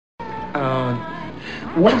Uh,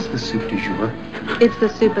 what is the soup du jour? It's the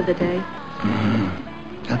soup of the day.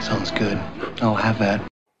 That sounds good. I'll have that.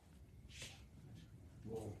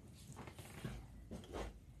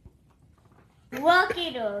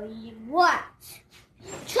 Rocky what?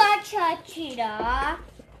 Cha-cha-cheetah.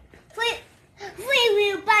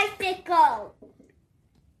 Free-wheel bicycle.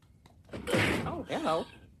 Oh, hello.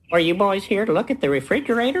 Are you boys here to look at the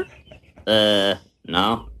refrigerator?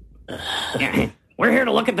 No. We're here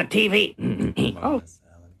to look at the TV. Oh.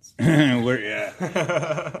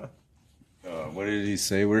 What did he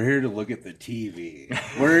say? We're here to look at the TV.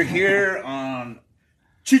 We're here on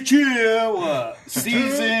Chihuahua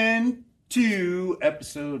Season 2,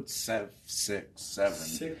 Episode 7. 6 or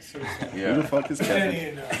 7. Yeah. Who the fuck is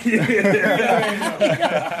Kevin?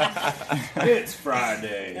 It's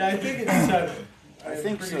Friday. Yeah, I think it's 7. I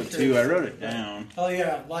think so too. I wrote it down. Oh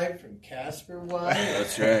yeah, live from Casper, why?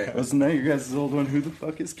 That's right. Wasn't that your guys' old one? Who the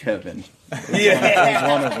fuck is Kevin?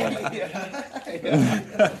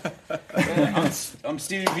 I'm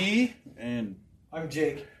Stevie V, and I'm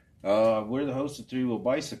Jake. We're the hosts of Three Wheel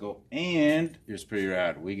Bicycle, and here's pretty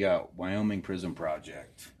rad. We got Wyoming Prism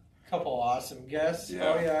Project. Couple awesome guests. Yeah.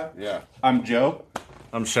 Oh yeah. Yeah. I'm Joe.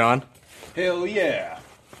 I'm Sean. Hell yeah.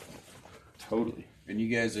 Totally. And you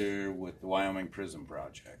guys are with the Wyoming Prism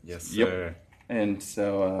Project. Yes, sir. Yep. And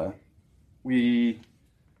so the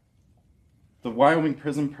Wyoming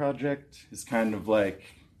Prism Project is kind of like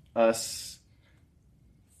us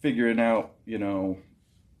figuring out,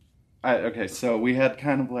 so we had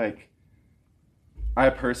kind of like,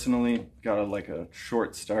 I personally got a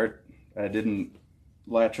short start. I didn't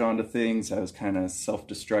latch onto things. I was kind of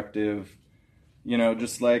self-destructive,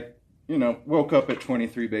 woke up at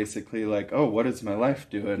 23 basically like, oh, what is my life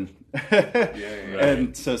doing?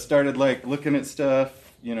 And so started looking at stuff,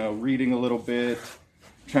 reading a little bit,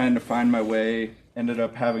 trying to find my way. Ended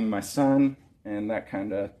up having my son, and that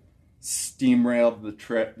kind of steamrailed the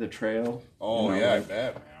trail. Oh, I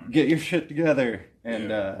bet, man. Get your shit together.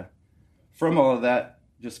 And from all of that,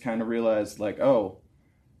 just kind of realized the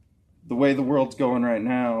way the world's going right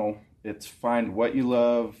now, it's find what you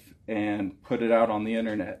love and put it out on the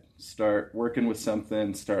internet. Start working with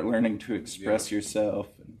something, start learning to express yourself,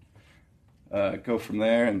 and go from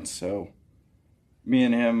there. And so me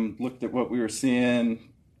and him looked at what we were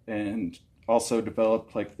seeing and also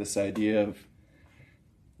developed this idea of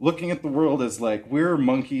looking at the world as we're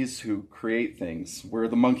monkeys who create things. We're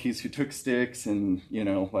the monkeys who took sticks and,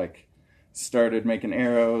 started making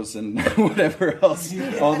arrows and whatever else,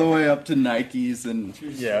 all the way up to Nikes and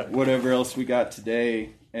whatever else we got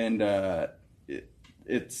today. And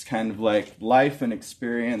it's kind of life and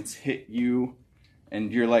experience hit you,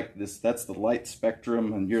 and you're that's the light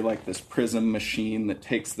spectrum, and you're this prism machine that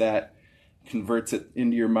takes that, converts it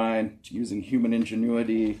into your mind using human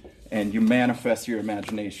ingenuity, and you manifest your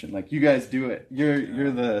imagination. You guys do it.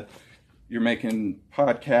 You're making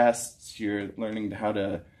podcasts, you're learning how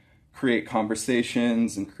to create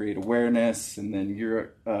conversations and create awareness, and then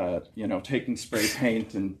you're taking spray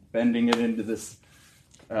paint and bending it into this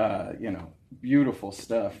beautiful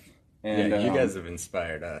stuff. And you guys have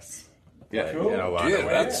inspired us. Yeah, cool. In a lot of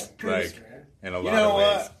ways. In a lot of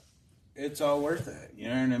ways. It's all worth it. You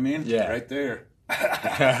know what I mean? Yeah. Right there.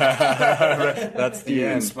 That's the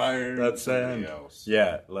end. Inspired. That's the end. Else.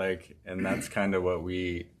 Yeah, and that's kind of what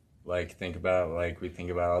we think about. We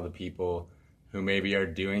think about all the people who maybe are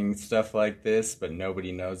doing stuff like this, but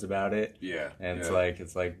nobody knows about it. Yeah. And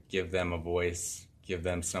it's give them a voice, give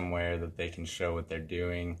them somewhere that they can show what they're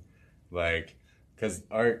doing. Because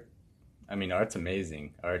art's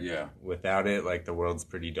amazing. Art, without it, the world's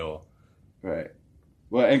pretty dull. Right.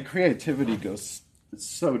 Well, and creativity goes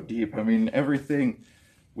so deep. Everything,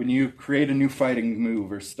 when you create a new fighting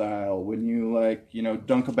move or style, when you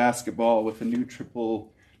dunk a basketball with a new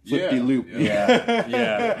triple flip-de-loop.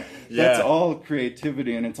 Yeah. That's all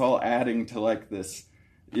creativity, and it's all adding to this,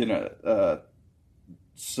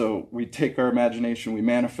 so we take our imagination, we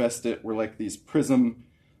manifest it. We're these prism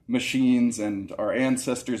machines, and our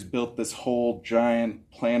ancestors built this whole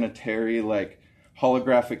giant planetary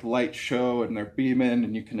holographic light show, and they're beaming,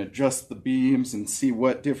 and you can adjust the beams and see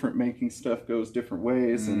what different making stuff goes different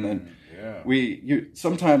ways. And then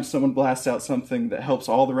sometimes someone blasts out something that helps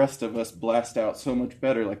all the rest of us blast out so much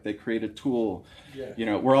better. They create a tool.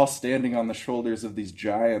 We're all standing on the shoulders of these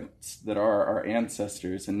giants that are our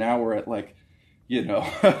ancestors, and now we're at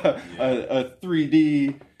a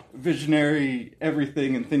 3D visionary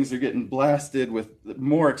everything, and things are getting blasted with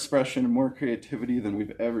more expression and more creativity than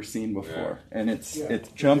we've ever seen before. And it's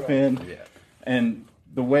jumping. And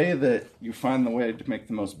the way that you find the way to make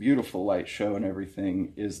the most beautiful light show and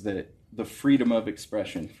everything is that the freedom of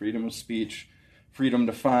expression, freedom of speech, freedom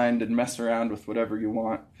to find and mess around with whatever you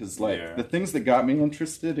want. Because the things that got me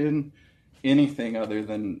interested in anything other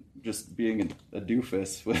than just being a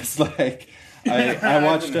doofus was like I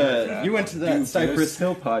watched you went to that Cypress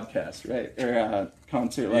Hill podcast, right, or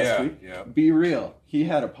concert last week. Be Real, he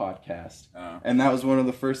had a podcast, and that was one of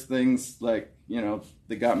the first things that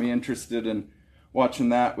got me interested in watching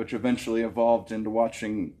that, which eventually evolved into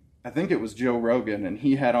watching, I think it was Joe Rogan, and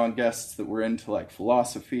he had on guests that were into like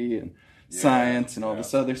philosophy and science and all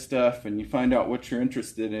this other stuff, and you find out what you're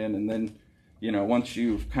interested in, and then once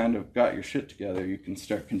you've kind of got your shit together, you can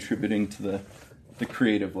start contributing to the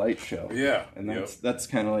creative light show. And that's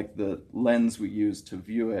kind of like the lens we use to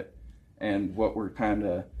view it, and what we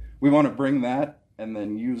want to bring that and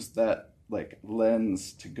then use that like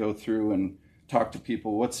lens to go through and talk to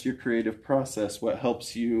people. What's your creative process? What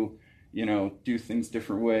helps you do things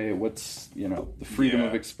different way? What's the freedom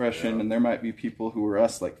of expression? And there might be people who were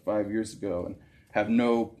us like 5 years ago and have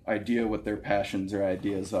no idea what their passions or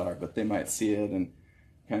ideas are, but they might see it and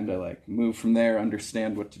kind of like move from there,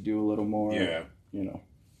 understand what to do a little more.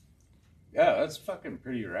 That's fucking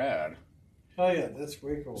pretty rad. Oh yeah, that's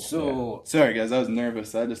way cool. So sorry guys, I was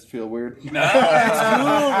nervous. I just feel weird. No, that's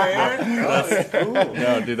cool, man. That's cool.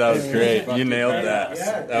 No, dude, that was great. You nailed that.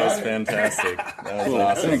 That was fantastic. That was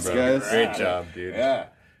awesome. Thanks, bro. guys. Great job, dude.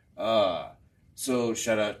 So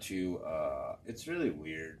shout out to it's really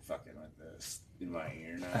weird fucking with this in my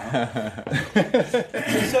ear now.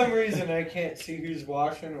 For some reason, I can't see who's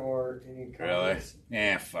watching or any comments. Really?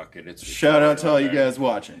 Yeah, fuck it. It's shout out to all you guys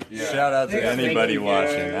watching. Shout out to anybody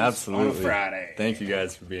watching. Absolutely. On Friday. Thank you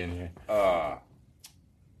guys for being here. I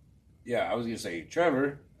was gonna say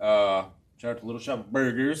Trevor. Shout out to Little Shop of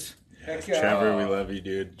Burgers. Heck yeah. Trevor, we love you,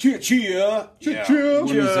 dude. Chia. When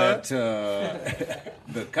he was at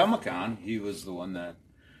the Comic-Con, he was the one that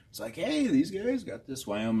was like, hey, these guys got this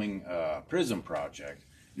Wyoming Prism project.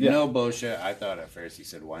 No bullshit. I thought at first he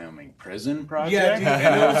said Wyoming Prison Project. Yeah, dude.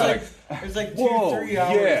 And it was like 2-3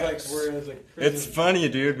 hours. yes. Like where it was like prison. It's funny,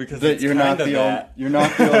 dude, because that it's you're not kinda that. you're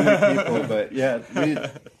not the only people, but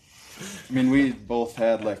we both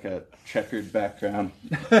had like a checkered background.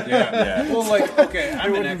 Well, like, okay,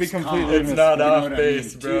 I'm an ex-con. It's not off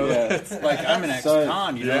base, bro. Like, I'm an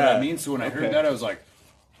ex-con, you know what I mean? So when I heard that, I was like,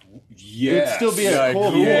 it'd still be a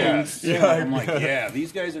cool meeting. I'm like,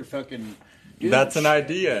 these guys are fucking... Dude, that's an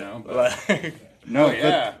idea.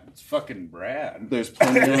 It's fucking rad. There's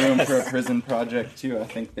plenty of room for a prison project too. I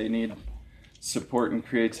think they need support and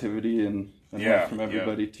creativity and love from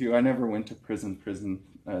everybody too. I never went to prison.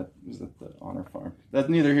 It was at the Honor Farm. That's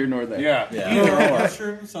neither here nor there. Either or.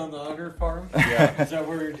 Mushrooms on the Honor Farm. Is that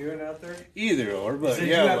what you're doing out there? Either or, but they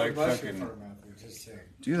do have a mushroom farm out there. Just saying.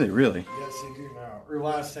 Do they really? Yes, they do now. Or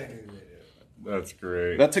last I knew they did. That's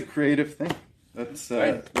great. That's a creative thing. That's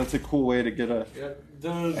a cool way to get a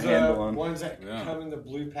handle on. Ones that come in the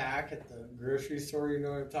blue pack at the grocery store. You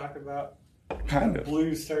know what I'm talking about? Kind of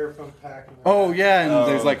blue styrofoam pack. And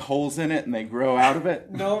there's like holes in it, and they grow out of it.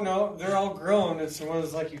 No, they're all grown. It's the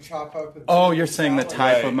ones like you chop up. And you're saying the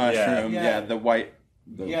type of mushroom? Yeah, the white.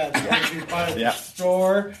 The ones you buy at the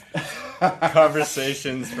store.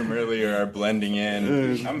 Conversations from earlier are blending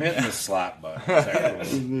in. I'm hitting the slap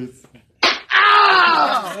button.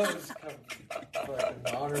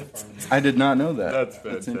 I did not know that. That's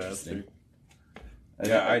fantastic. That's interesting.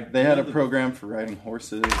 They had a program for riding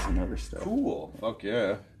horses and other stuff. Cool. Fuck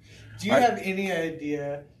yeah. Do you have any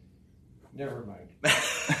idea? Never mind.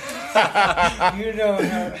 You know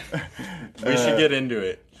how... We should get into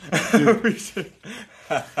it.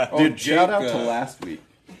 Dude, shout out to last week.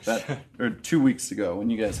 Or 2 weeks ago when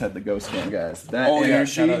you guys had the Ghost Gang guys. That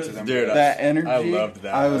energy, shout out to them. Dude, that energy. I loved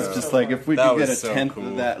that. I was just like, if we could get a tenth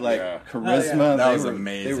of that charisma, that was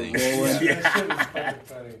amazing. They were rolling. That shit was fucking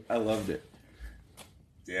funny. I loved it.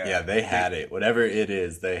 Yeah, they had it. Whatever it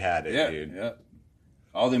is, they had it, dude. Yeah.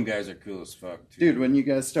 All them guys are cool as fuck, too. Dude, when you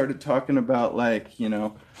guys started talking about, like,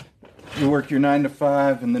 you work your 9 to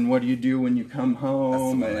 5, and then what do you do when you come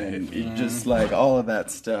home, and you just like all of that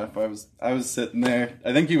stuff. I was sitting there.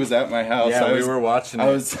 I think he was at my house. Yeah, we were watching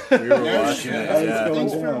it. We were watching it.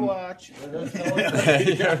 Thanks for watching.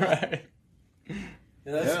 You're right. Yeah,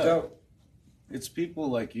 that's dope. It's people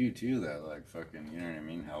like you too that like fucking, you know what I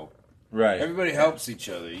mean, help. Right. Everybody helps each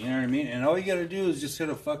other, you know what I mean? And all you gotta do is just hit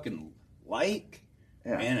a fucking like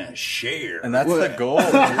and a share. And that's the goal.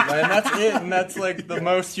 And that's it. And that's like the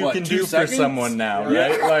most you can do for someone now,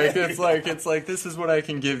 right? Like it's like this is what I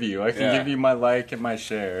can give you. I can give you my like and my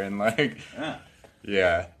share and like I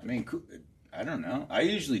mean, I don't know. I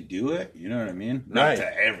usually do it. You know what I mean? Right. Not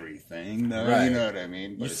to everything, though. Right. You know what I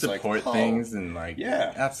mean? But You it's support like, things and like,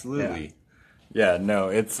 yeah, absolutely. Yeah, no,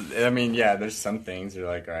 there's some things you're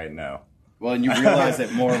like, all right, no. Well, and you realize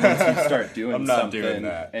it more once you start doing I'm not something, doing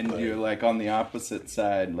that, and you're like on the opposite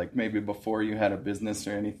side. Like maybe before you had a business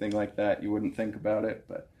or anything like that, you wouldn't think about it.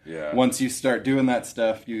 But once you start doing that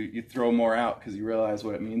stuff, you throw more out because you realize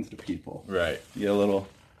what it means to people. Right. You get a little.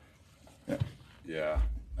 Yeah.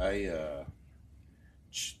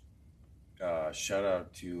 Shout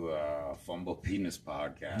out to Fumble Penis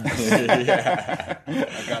Podcast. Yeah.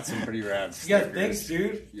 I got some pretty rad Yeah, stickers. thanks,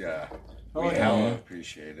 dude. Yeah. Oh, We yeah. hella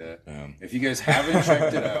appreciate it. If you guys haven't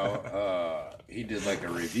checked it out, he did like a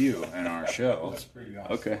review in our show. That's pretty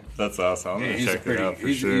awesome. Okay. That's awesome. I'm Yeah, going to he's check pretty, it out for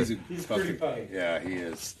he's, sure. he's He's fucking, pretty funny. Yeah, he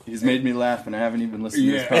is. He's made me laugh, and I haven't even listened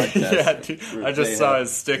to his Yeah. podcast. Yeah, dude, I just saw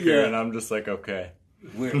his sticker, Yeah. and I'm just like, okay.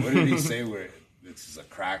 What did he say? Where this is a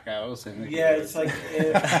crack house? I think Yeah, it it's was.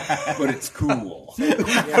 like But it's cool.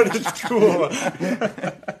 But it's cool.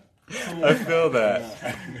 I feel that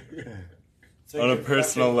it's like on a your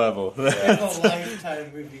personal fucking- level. It's like a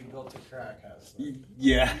Lifetime movie built a crack house. Like,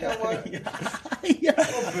 Yeah. you know what? A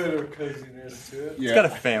little bit of coziness to it. It's got a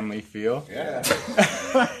family feel. Yeah.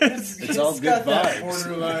 It's all good got that vibes.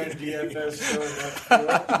 borderline DFS showing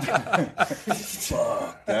up.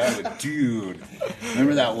 Fuck that, dude.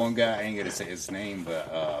 Remember that one guy? I ain't gonna say his name,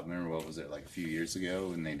 but remember what was it like a few years ago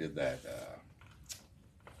when they did that?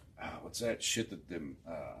 What's that shit that them?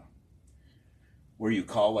 Where you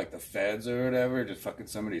call like the feds or whatever to fucking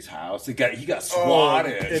somebody's house? He got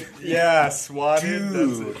swatted. Yeah, swatted.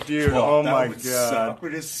 Dude, oh that my would god. suck.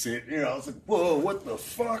 We're just sitting here. I was like, whoa, what the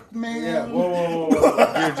fuck, man? Yeah, whoa.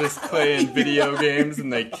 You're just playing video games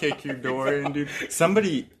and they kick your door in, dude.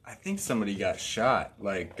 I think somebody got shot,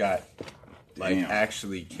 got Damn.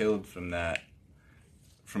 actually killed from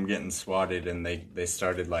getting swatted, and they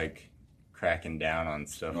started like cracking down on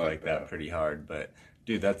stuff like that pretty hard. But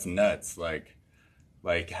dude, that's nuts. Like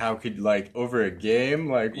how could over a game?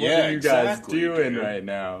 Like what Yeah, are you guys exactly, doing dude. right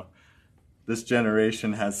now? This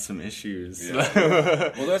generation has some issues. Yeah.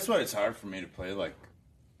 Well, that's why it's hard for me to play like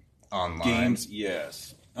Online. games.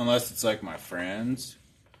 Yes, unless it's like my friends.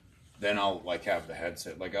 Then I'll like have the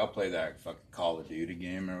headset. Like I'll play that fucking Call of Duty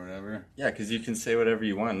game or whatever. Yeah, because you can say whatever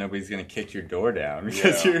you want. Nobody's gonna kick your door down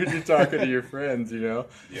because you're talking to your friends. You know.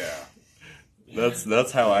 Yeah.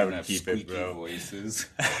 That's how I would Have keep it, squeaky bro. Voices.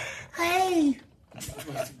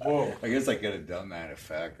 Whoa. I guess I could have done that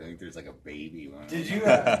effect. I think there's like a baby one. Did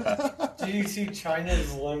you see China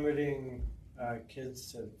is limiting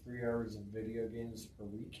kids to 3 hours of video games per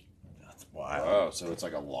week? That's wild. Oh, so it's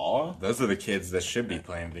like a law? Those are the kids that should be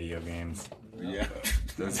playing video games. Yeah.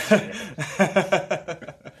 Those-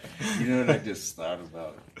 You know what I just thought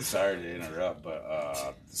about? Sorry to interrupt, but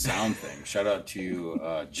the sound thing. Shout out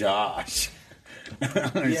to Josh,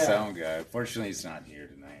 our Yeah. sound guy. Fortunately, he's not here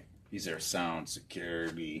tonight. He's our sound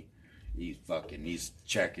security. He's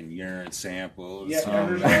checking urine samples. Yeah,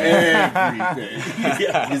 everything.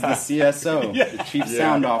 Yeah. He's the CSO, the Chief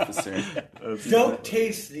Sound Officer. Don't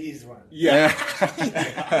taste these ones. Yeah.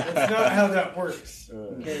 That's not how that works.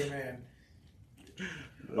 Okay, man.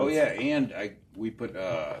 Oh yeah, and we put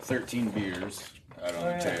 13 beers out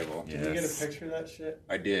on the table. Did you get a picture of that shit?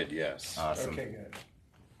 I did, yes. Awesome. Okay, good.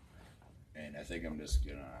 And I think I'm just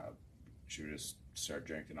gonna should we just start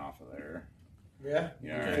drinking off of there. Yeah. You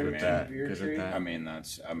know Your what I favorite mean? type of beer Good with tree? that.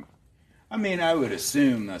 I mean, I would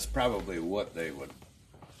assume that's probably what they would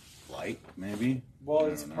like, maybe. Well, I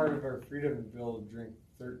it's don't part know. of our freedom bill to drink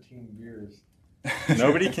 13 beers.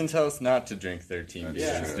 Nobody can tell us not to drink 13 That's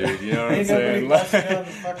beers, true. dude. You know what I'm Ain't nobody saying? busting down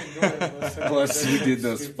the fucking door unless somebody Plus, does we something did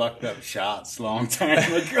those stupid. fucked up shots long time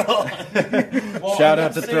ago. Well, Shout I'm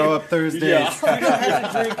out to not Throw saying- Up Thursdays. Yeah. We don't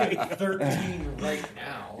have to drink at 13 right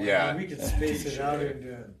now. Yeah. I mean, we could space it out Shit.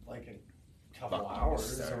 into like a couple Fucking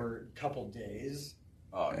hours start. or a couple days.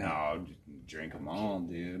 Oh no, just drink them all,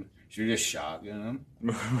 dude. Should we just shotgun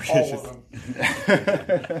them? All of them.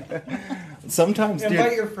 Sometimes, Invite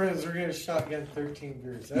dude. your friends. We're gonna shotgun 13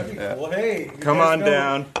 beers. That'd be cool. Hey, you Come guys on know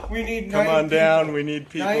down. We need Come 9 on down. people. We need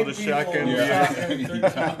people 9 to people shotgun to beer. shotgun 13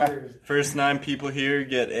 beers. First 9 people here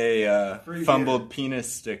get a Free fumbled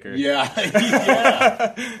penis sticker. Yeah,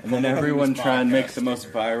 yeah. And then everyone This try and make podcast the most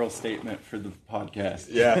sticker. viral statement for the podcast.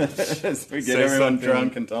 Yeah. So we get Say everyone something.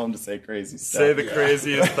 drunk and tell them to say crazy stuff. Say the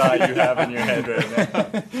craziest thought you have in your head right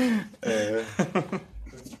now.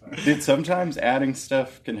 Dude, sometimes adding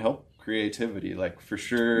stuff can help creativity. Like, for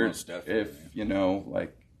sure, Most definitely. if,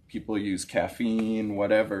 like, people use caffeine,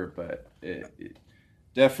 whatever, but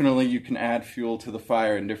definitely you can add fuel to the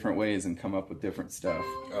fire in different ways and come up with different stuff.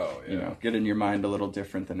 Oh, yeah. You know, getting your mind a little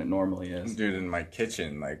different than it normally is. Dude, in my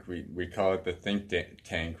kitchen, like, we call it the think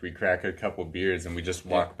tank. We crack a couple beers and we just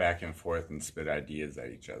walk back and forth and spit ideas at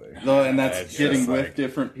each other. And that's It's getting just with like-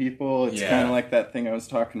 different people. It's Yeah. kind of like that thing I was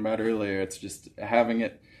talking about earlier. It's just having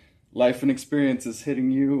it, life and experiences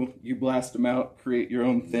hitting you, you blast them out, create your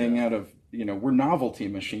own thing out of, you know, we're novelty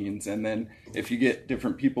machines. And then if you get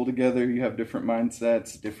different people together, you have different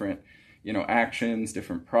mindsets, different, you know, actions,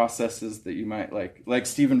 different processes that you might like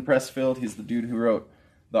Stephen Pressfield. He's the dude who wrote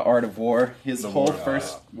The Art of War. His whole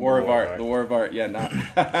first War of Art. The War of Art. Yeah, not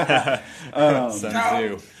Sun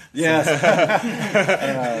Tzu. Yes.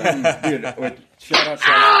 Dude, shout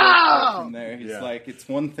out from there. He's like, it's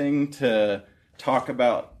one thing to talk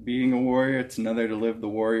about being a warrior, it's another to live the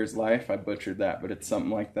warrior's life. I butchered that, but it's something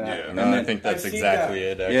like that. Yeah, And no, then- I think that's I've seen exactly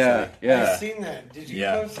that. it, actually. Yeah. I've seen that. Did you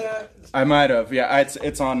Yeah. post that? I might have. Yeah,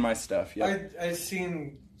 it's on my stuff. Yeah. I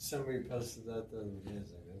seen somebody posted that the other day. I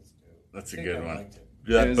was like, that's dope. That's I a think good I one. liked it.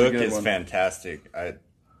 That It is a book good is one. fantastic.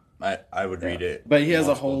 I would read it. But he has a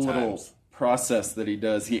multiple whole little times. process that he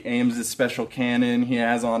does. He aims his special cannon. He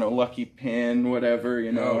has on a lucky pin, whatever,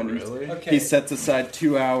 you know. Oh, and really? Okay. He sets aside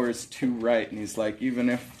 2 hours to write, and he's like, even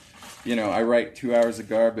if, you know, I write 2 hours of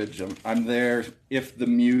garbage, I'm there if the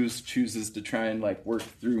muse chooses to try and, like, work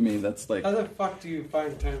through me. That's like, How the fuck do you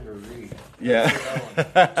find time to read? yeah.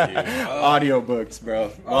 Audiobooks, bro.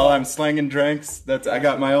 While I'm slanging drinks, I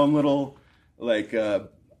got my own little, like,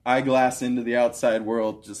 eyeglass into the outside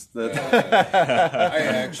world. Just the. I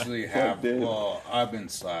actually have. dude. Well, I've been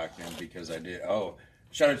slacking because I did. Oh,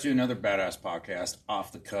 shout out to another badass podcast,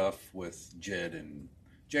 Off the Cuff, with Jed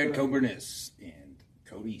Coburnis and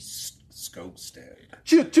Cody Skogstead.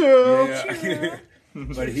 Yeah.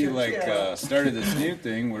 But he started this new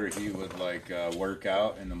thing where he would work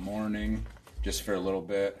out in the morning just for a little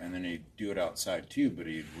bit, and then he'd do it outside too. But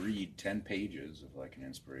he'd read 10 pages of like an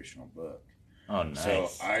inspirational book. Oh, nice. So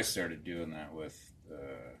I started doing that with,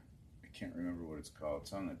 I can't remember what it's called.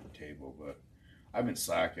 It's on the table, but I've been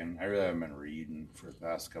slacking. I really haven't been reading for the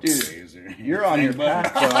past couple Dude, of days. You're on your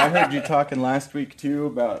path, though. I heard you talking last week, too,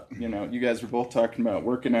 about, you know, you guys were both talking about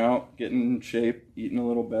working out, getting in shape, eating a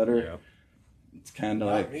little better. Yep. It's kind of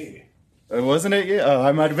Not like... me. Wasn't it you? Oh,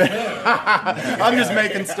 I might have been. I'm just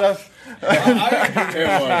making stuff.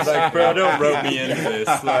 It's like, bro, don't rope me into this.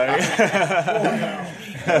 Like,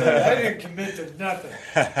 I didn't commit to nothing.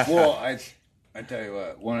 Well, I tell you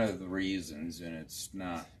what, one of the reasons, and it's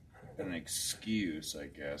not an excuse, I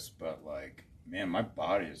guess, but like, man, my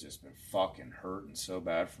body has just been fucking hurting so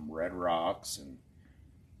bad from Red Rocks, and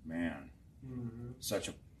man, such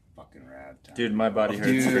a fucking rad time. dude, my body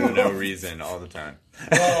hurts for no reason all the time.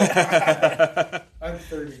 Well, I'm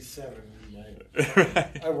 37.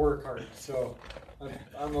 And I work hard, so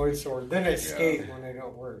I'm always sore. Then I skate when I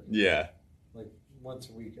don't work, Yeah. like once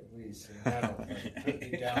a week at least, and that'll like, put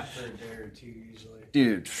me down for a day or two usually.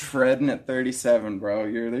 Dude, shredding at 37, bro.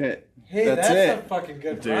 You're it. Hey, That's that's it. a fucking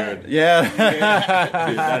good Dude. rhyme. Yeah. Write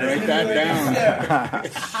that down.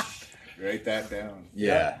 Write that down.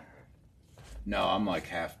 Yeah. No, I'm like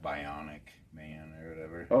half bionic, man, or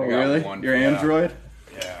whatever. Oh, I got really? one- Your yeah. Android?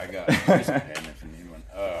 Yeah, I got. Here's a pen if you need one.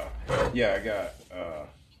 Yeah, I got.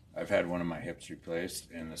 I've had one of my hips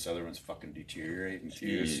replaced, and this other one's fucking deteriorating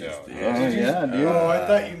too. Jeez, So dude. Oh, yeah, dude. Oh, I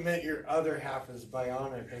thought you meant your other half is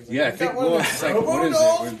bionic. I was like, yeah, I "You think got one of well, those it's like Robo what is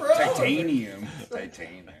dolls, it? bro?" Titanium.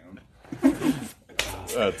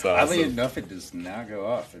 That's Oddly awesome. enough, it does not go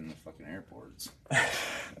off in the fucking airports.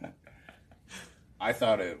 I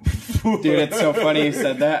thought it. Dude, it's so funny you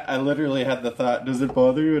said that. I literally had the thought, does it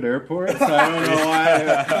bother you at airports? I don't know why.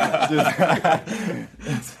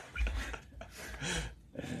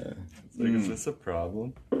 It's like, is this a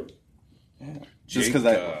problem? Just Jake,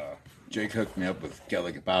 because Jake hooked me up with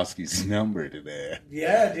Kelly Kapowski's number today.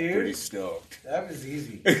 Yeah, dude. Pretty stoked. That was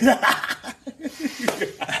easy.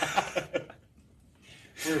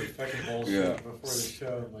 We were fucking bullshit before the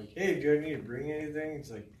show. I'm like, hey, do I need to bring anything?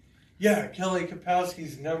 It's like, yeah, Kelly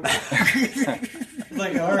Kapowski's number. It's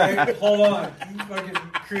like, all right, hold on. You fucking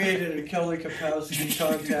created a Kelly Kapowski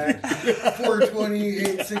contact.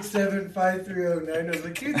 420-867-5309. I was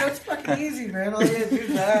like, dude, that's fucking easy, man. All you gotta do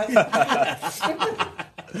is that.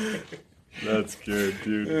 That's good,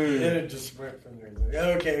 dude. Then it just went from there. Like,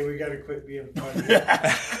 okay, we gotta quit being funny.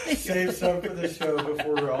 Save some for the show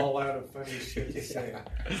before we're all out of funny shit to say.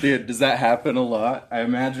 Dude, does that happen a lot? I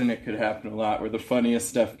imagine it could happen a lot where the funniest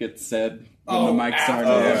stuff gets said when the mics aren't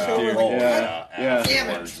after on. the show, Dude, we're like, yeah.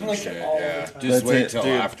 Afterwards and Like shit, all the yeah. time. Just That's wait it, till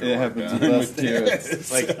dude. after It we're happens done with us, with too.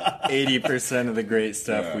 this. Like 80% of the great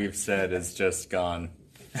stuff Yeah. we've said is just gone.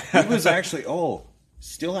 It was actually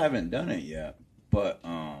Still haven't done it yet, but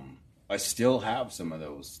I still have some of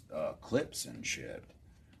those clips and shit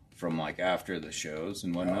from like after the shows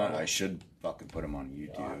and whatnot. I should fucking put them on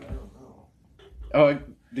YouTube. Oh,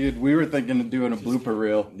 dude, we were thinking of doing a blooper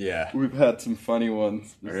reel. Yeah. We've had some funny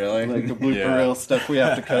ones. Really? Like the blooper reel stuff we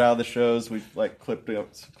have to cut out of the shows. We've like clipped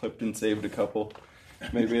and saved a couple.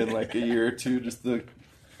 Maybe in like a year or two, just the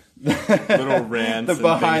little rants, the and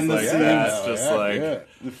behind the things scenes, like that.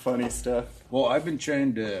 Just the funny stuff. Well, I've been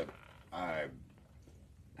trying to. I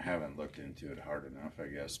haven't looked into it hard enough, I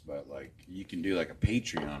guess, but like you can do like a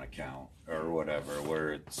Patreon account or whatever,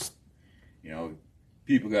 where it's,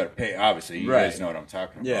 people got to pay. Obviously, you guys know what I'm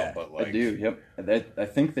talking about. But like, I do. Yep. I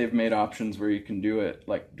think they've made options where you can do it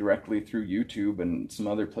like directly through YouTube and some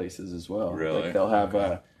other places as well. Really? Like they'll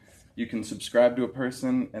have you can subscribe to a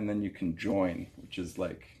person and then you can join, which is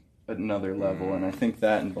like another level, and I think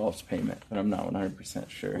that involves payment, but I'm not 100%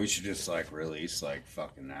 sure. We should just like release like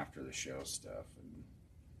fucking after the show stuff, and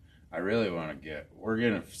I really want to we're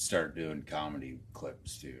gonna start doing comedy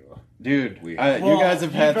clips too, dude. You guys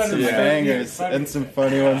have had some bangers and some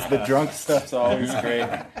funny ones. The drunk stuff's always great.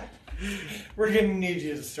 We're gonna need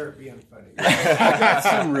you to start being funny. I got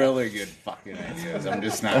some really good fucking ideas. I'm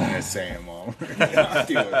just not gonna say them all.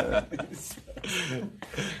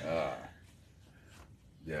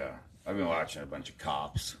 Yeah, I've been watching a bunch of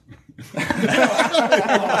Cops.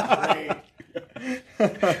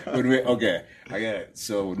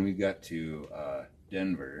 So when we got to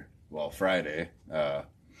Denver, Friday,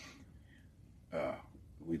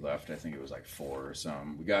 we left. I think it was like 4 or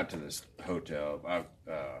something. We got to this hotel.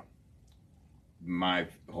 My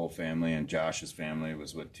whole family and Josh's family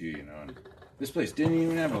was with too, and this place didn't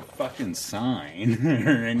even have a fucking sign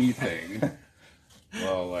or anything.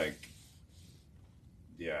 Well,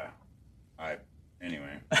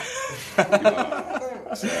 anyway.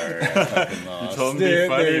 Sorry, I fucking lost. You told me to be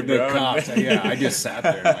funny, bro. The Cops. I just sat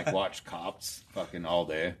there and watched Cops fucking all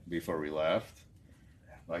day before we left.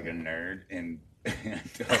 Like a nerd. And I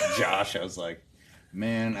told Josh, I was like,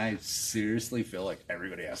 man, I seriously feel like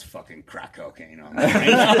everybody has fucking crack cocaine on them right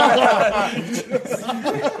now.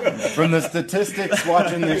 From the statistics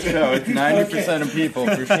watching this show, it's 90% of people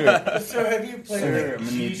for sure. So have you played I'm gonna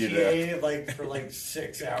need you GTA for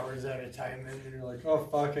 6 hours at a time, and then you're like, oh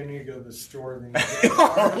fuck, I need to go to the store. Then you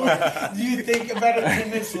get do you think about it 10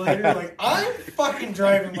 minutes later, like I'm fucking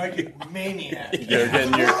driving like a maniac? You get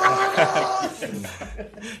in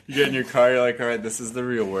your car, you're like, all right, this is the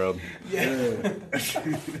real world. Yeah.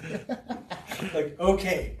 Like,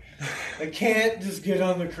 okay, I can't just get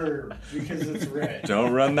on the curb because it's red.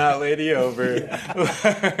 Don't run that lady over. Yeah.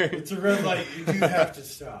 It's a red light. You do have to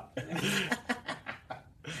stop.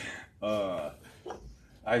 I'll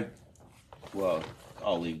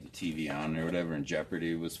leave the TV on or whatever, and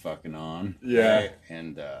Jeopardy was fucking on. Yeah. Right?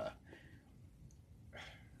 And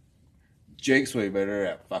Jake's way better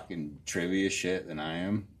at fucking trivia shit than I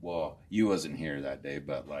am. Well, you wasn't here that day,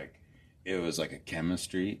 but it was like a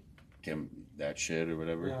chemistry, that shit or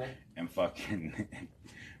whatever. Yeah. And fucking,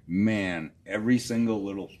 man, every single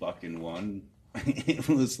little fucking one, it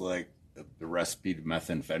was like the recipe to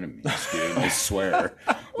methamphetamine, dude. I swear.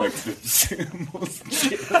 Like, the symbols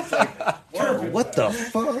shit. I was like, whoa, what the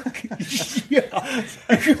fuck? Yeah.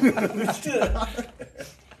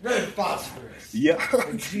 Red phosphorus. Yeah.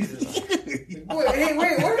 Oh, Jesus. Wait, what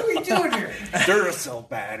are we doing here? Duracell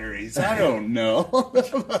batteries. I don't know.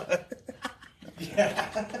 Yeah.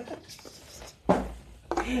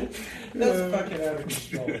 That's fucking out of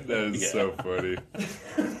control. That is so funny.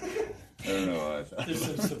 I don't know what I thought. There's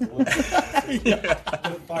some subliminal. Yeah.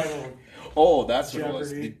 The final. Oh, that's what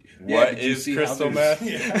Jeopardy. it was. What is crystal meth?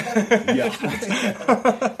 Yeah.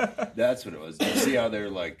 That's what it was. Did you see how they're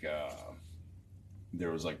there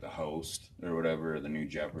was the host or whatever, the new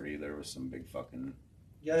Jeopardy, there was some big fucking...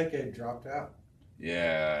 Yeah, that guy dropped out.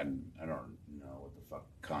 Yeah, and I don't know what the fuck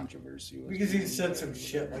controversy was. Because he said some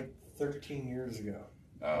shit 13 years ago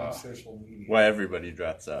on social media. Why everybody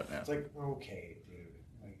drops out now. It's okay, dude.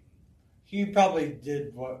 He probably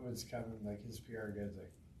did what was coming, his PR guys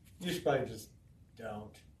you should probably just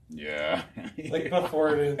don't. Yeah.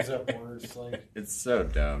 Before it ends up worse. It's so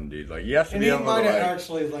dumb, dude. You have to and be he able might to, have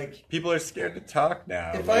actually, people are scared to talk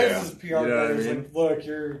now. If I was his PR guy, I was mean? look,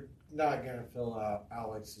 you're not going to fill out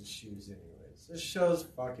Alex's shoes anyways. This show's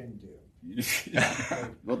fucking doomed.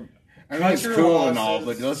 Well, I mean, it's cool and all,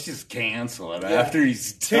 but let's just cancel it after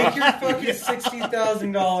he's done. Take your fucking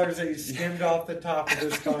 $60,000 that you skimmed off the top of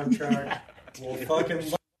this contract. We'll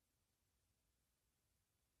fucking...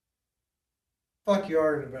 Fuck you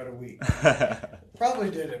are in about a week. Probably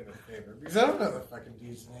did him a favor because I don't know the fucking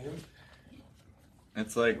dude's name.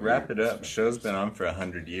 It's like, wrap it up. Show's been on for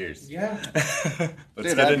 100 years. Yeah.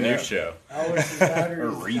 Let's get a new show.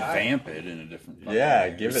 Or revamp it in a different Yeah,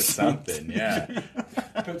 give it something. Yeah.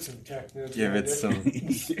 Put some techno. Give it some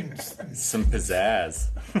pizzazz.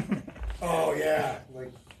 Oh yeah,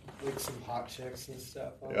 like some hot chicks and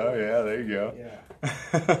stuff. Oh yeah, there you go. Yeah.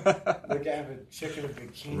 Like I have a chick in a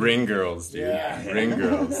bikini. Ring girls, dude. Yeah. Ring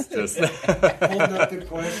girls. Just holding up the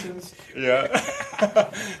questions. Yeah.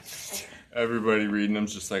 Everybody reading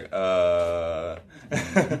them's just like,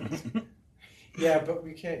 Yeah, but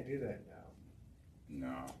we can't do that now.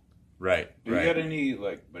 No. Right. Do you got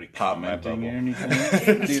anybody commenting or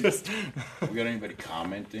anything? Dude, we got anybody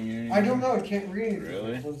commenting or anything? I don't know. I can't read anything.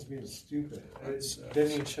 Really? It's being stupid.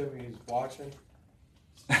 Didn't even show me he's watching.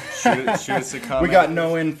 Shoot us a comment. We got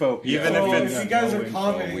no info. Even if you guys are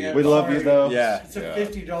commenting, we love you though. Yeah. It's a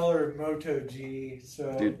 $50 Moto G.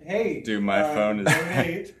 So hey, dude, my phone is.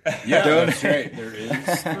 Donate. Yeah, that's right. There is.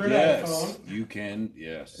 Yes, you can.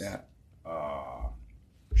 Yes. Yeah.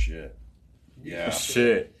 Shit. Yeah.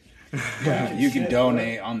 Shit. Yeah, you can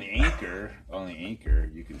donate on the Anchor. On the Anchor,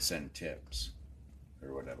 you can send tips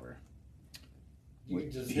or whatever.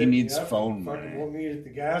 He needs phone money. We'll meet at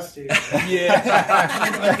the gas station. Yeah.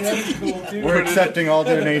 That's cool too. We're accepting all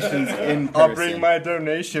donations in person. I'll bring my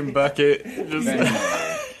donation bucket. Fill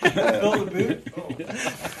the boot.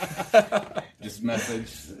 Just message,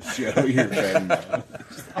 show your friend.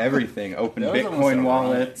 Everything. Open Bitcoin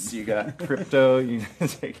wallets. You got crypto. You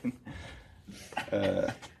taking.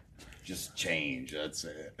 Just change. That's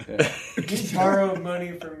it. You borrow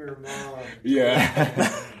money from your mom. Yeah.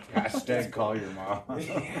 Hashtag call your mom.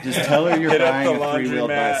 Just tell her you're Hit up buying the a three-wheeled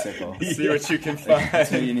laundromat. bicycle. See what you can find.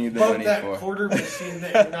 That's what you need the Pump money that for. quarter machine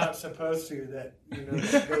that you're not supposed to. That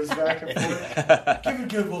that goes back and forth. Give a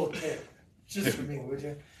good little kick, just for me, would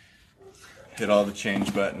you? Hit all the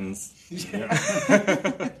change buttons. Yeah.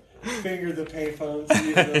 Finger the payphones.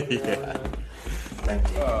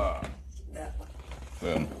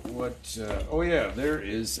 What? Oh yeah, there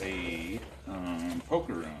is a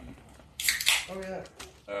poker run. Oh yeah.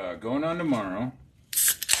 Going on tomorrow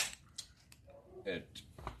at,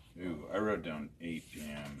 I wrote down 8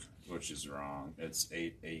 p.m., which is wrong. It's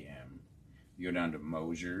 8 a.m. You go down to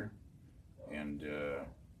Mosier, and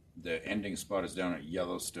the ending spot is down at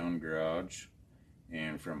Yellowstone Garage.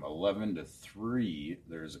 And from 11 to 3,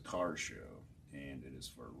 there's a car show, and it is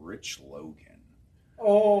for Rich Logan.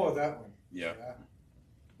 Oh, that one. Yeah.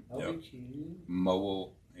 Yep.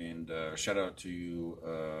 Mobile, and shout out to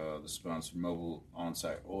the sponsor, Mobile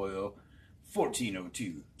On-Site Oil,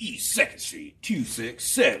 1402 East 2nd Street,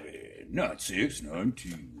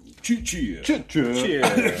 267-9692. Cheer.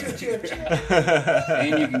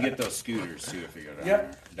 And you can get those scooters, too, if you go down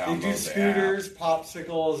there. They do scooters,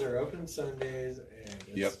 popsicles, they're open Sundays, and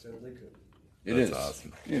it's totally good. It is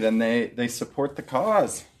awesome. Dude, and they support the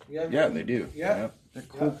cause. Yeah, they do. Yeah. Yep. They're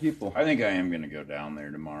cool people. I think I am going to go down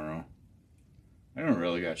there tomorrow. I don't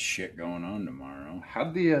really got shit going on tomorrow.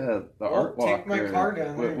 How'd the art walk? Take my car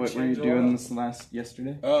down there. What were you doing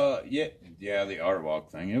yesterday? Yeah, the art walk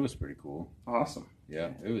thing. It was pretty cool. Awesome.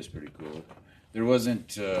 Yeah, it was pretty cool. There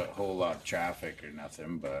wasn't a whole lot of traffic or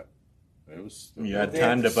nothing, but it was. You had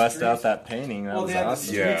time to bust out that painting. That was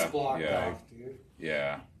awesome. The streets blocked off, dude.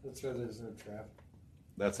 Yeah. That's why there's no traffic.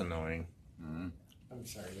 That's annoying. Mm-hmm. I'm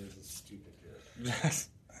sorry, there's a stupid dude.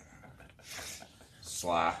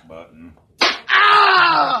 Slap button.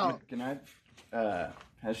 Ow! Can I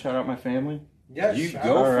shout out my family? Yeah, you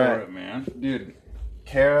go for it, man. Dude,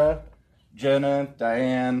 Kara, Jenna,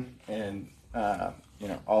 Diane, and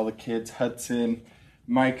all the kids, Hudson,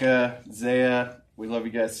 Micah, Zaya. We love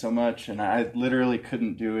you guys so much, and I literally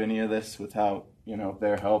couldn't do any of this without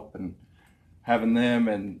their help and having them.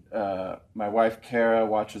 And my wife Kara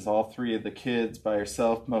watches all 3 of the kids by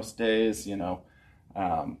herself most days.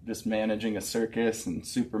 Just managing a circus and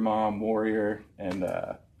super mom, warrior, and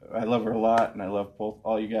I love her a lot, and I love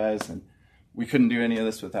all you guys, and we couldn't do any of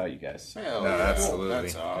this without you guys. Hell, absolutely.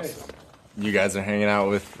 That's awesome. You guys are hanging out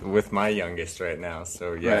with my youngest right now,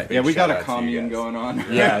 so yeah. Right. Yeah, we got a commune going on.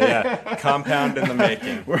 Yeah. Compound in the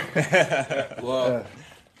making. Well,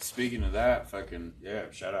 speaking of that,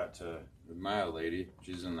 shout out to my lady.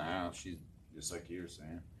 She's in the house. She's just like you were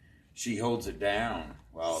saying. She holds it down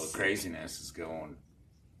while the craziness is going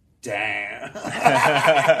down.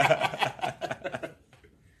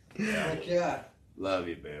 Yeah. Love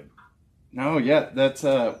you, babe. No, yeah,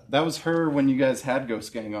 that was her when you guys had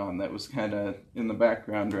Ghost Gang on. That was kind of in the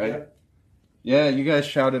background, right? Yep. Yeah, you guys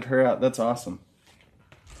shouted her out. That's awesome.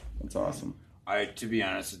 That's awesome. To be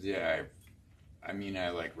honest with you, I mean, I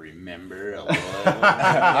like remember a little.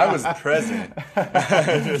 I was present. I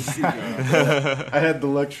had the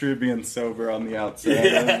luxury of being sober on the outside.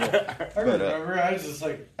 Yeah. I remember. I was just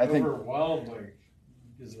like I think- overwhelmed, like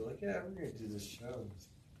because they're like, "Yeah, we're gonna do this show."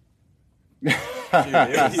 Dude,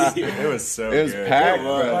 it was so It was good. packed, It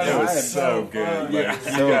bro. was so good. fun. Yeah.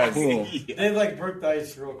 So You guys- cool. They like broke the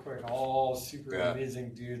ice real quick. All super Yeah.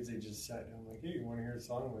 amazing dudes. They just sat down like, "Hey, you want to hear a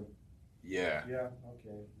song?" I'm like, Yeah. yeah,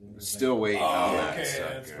 okay. And it was Still like, waiting oh, on that okay,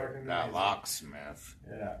 sucker. that's fucking That amazing. locksmith.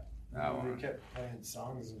 Yeah. That And one. they kept playing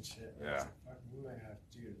songs and shit. Yeah. I was like, fuck, we might have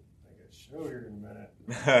to do like a show here in a minute.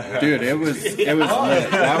 Dude, it was lit.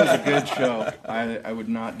 That was a good show. I would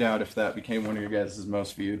not doubt if that became one of your guys'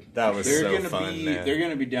 most viewed. That was They're so gonna fun, be. man. They're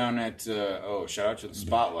gonna be down at. Shout out to the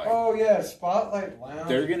Spotlight. Oh yeah, Spotlight Lounge.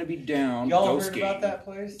 They're gonna be down. Y'all Ghost heard Game. about that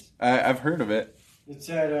place? I've heard of it. It's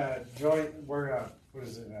at joint. Where what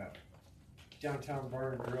is it at? Downtown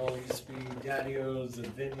Bar and Grill used to be Daddy-O's, the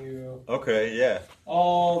venue, Okay, yeah.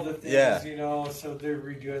 all the things, Yeah. you know. So they're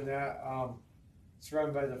redoing that. It's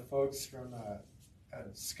run by the folks from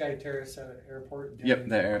Sky Terrace at the airport. Yep,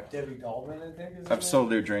 there. Debbie Dahlman, I think. Is her I've name?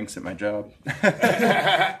 sold their drinks at my job.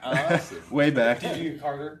 Awesome. Way back. Did you,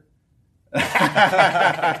 Carter?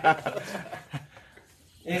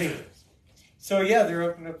 Anyways, so yeah, they're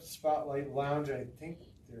opening up the Spotlight Lounge. I think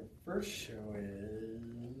their first show is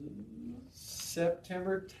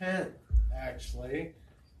September 10th. Actually,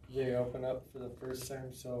 they open up for the first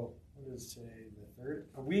time. So what is today? The third?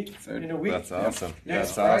 A week Third. in a week. That's awesome.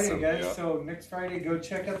 Next That's Friday, awesome. guys. Yeah. So next Friday, go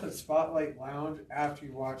check out the Spotlight Lounge after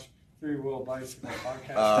you watch Three Wheel Bicycle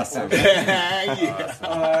Podcast. Awesome.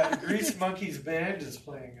 Yeah. Grease Monkeys Band is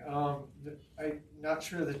playing. I'm not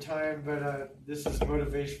sure of the time, but this is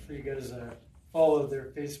motivation for you guys to follow their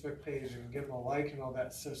Facebook page and give them a like and all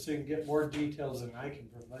that stuff so you can get more details than I can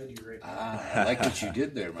provide you right now. I like what you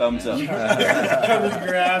did there, my Thumbs man. up. Covered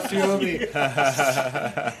your ass, you owe me.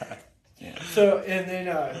 So, and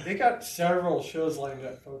then they got several shows lined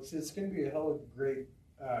up, folks. It's going to be a hell of a great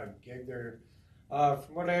gig there. From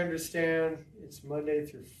what I understand, it's Monday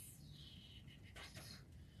through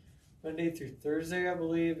Thursday, I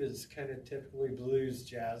believe, is kind of typically blues,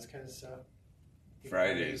 jazz kind of stuff.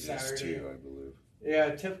 Fridays is Saturday. too, I believe.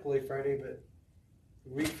 Yeah, typically Friday, but a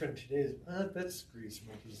week from today is that's Grease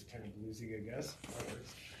Monkeys, kind of bluesy, I guess.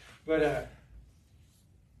 But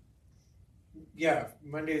yeah,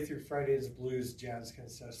 Monday through Friday is blues, jazz kind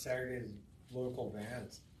of stuff. Saturday is local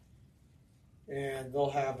bands, and they'll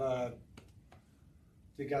have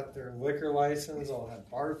they got their liquor license. They'll have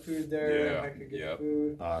bar food there. Yeah, Heck of good yep.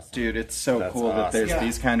 food. Awesome. Dude, it's so That's cool that awesome. there's Yeah.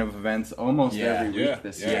 these kind of events almost Yeah. every week Yeah.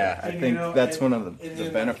 this Yeah. year. I And, think you know, that's and- one of and the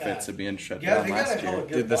then benefits like, of being shut Yeah, down they got last a hell year. of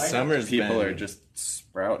good Dude, the lineup. summer's People been, are just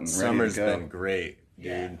sprouting, summer's ready to been go. great, dude.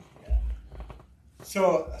 Yeah.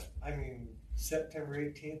 So, I mean, September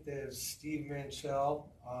 18th, they have Steve Manchell.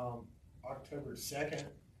 October 2nd,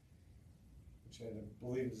 which I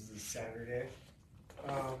believe is this Saturday.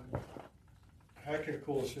 Heck of a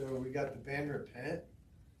cool show. We got the band Repent.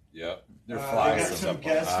 Yep. They're They flying got us some up.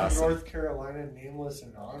 guests Awesome. from North Carolina, Nameless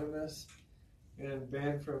Anonymous, and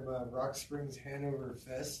band from Rock Springs, Hanover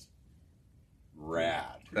Fest.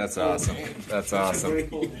 Rad. That's Cool awesome. name. That's a awesome. really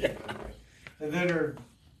cool name. And then our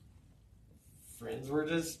friends were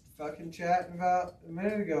just fucking chatting about a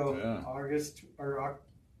minute ago. Yeah.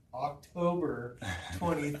 October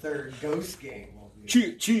 23rd, Ghost Game. Will be.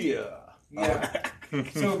 Chia. Yeah.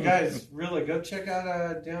 So guys, really go check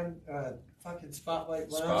out fucking Spotlight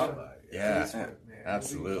Lounge. Spotlight, on yeah. Facebook, man. It'll be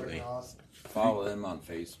Absolutely. fucking awesome. Follow them on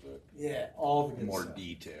Facebook. Yeah, all the good More stuff.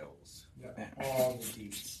 details. Yeah, all the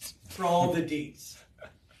deets. For all the deets.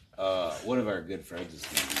 One of our good friends is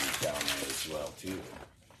going to be down there as well too,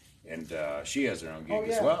 and she has her own gig Oh,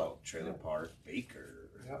 yeah. as well. Trailer Yeah. Park Baker.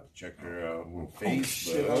 Yep. Check her out on Oh, shit, I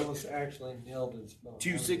Facebook. almost actually nailed his phone.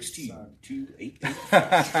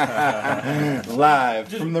 216-2885. Live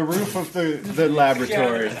from the roof of the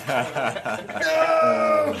laboratory.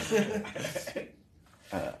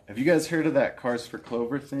 Have you guys heard of that Cars for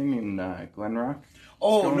Clover thing in Glen Rock?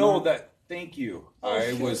 Oh going no! on? Thank you. Oh,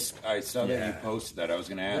 I shit. saw that you Yeah. posted that. I was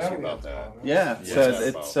going to ask you about that. Yeah, What's so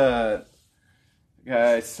that it's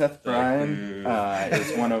guy Seth Bryan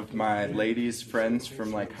is one of my ladies' friends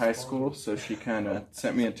from like high school. So she kind of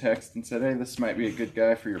sent me a text and said, "Hey, this might be a good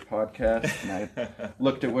guy for your podcast." And I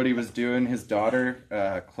looked at what he was doing. His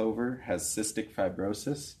daughter Clover has cystic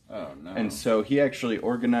fibrosis, Oh no! and so he actually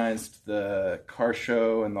organized the car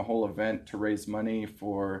show and the whole event to raise money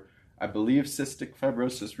for, I believe, cystic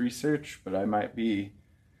fibrosis research. But I might be.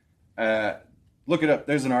 Look it up.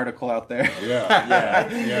 There's an article out there. yeah.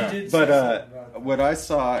 You did say But something about it. what I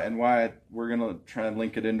saw and why we're going to try and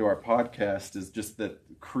link it into our podcast is just that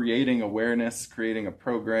creating awareness, creating a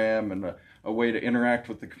program and a way to interact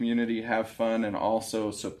with the community, have fun, and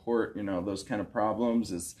also support, those kind of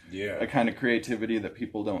problems is a kind of creativity that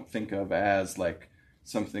people don't think of as like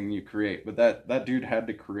something you create. But that dude had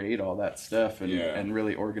to create all that stuff and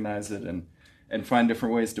really organize it and find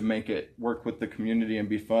different ways to make it work with the community and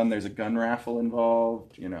be fun. There's a gun raffle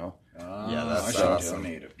involved, that's I awesome. should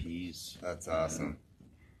donate a piece. That's awesome.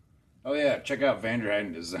 Oh yeah, check out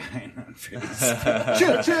Vanderheiden Design on Facebook.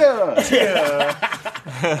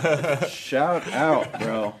 Shout out,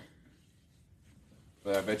 bro.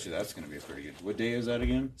 But I bet you that's going to be pretty good. What day is that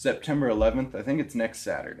again? September 11th. I think it's next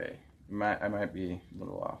Saturday. I might be a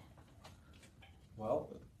little off. Well,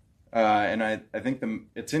 and I think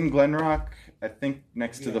it's in Glen Rock. I think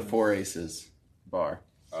next to the Four Aces bar.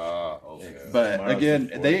 Okay. But Tomorrow's again,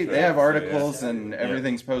 the they fourth, have right? articles and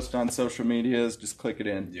everything's posted on social medias. Just click it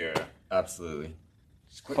in. Yeah. Absolutely.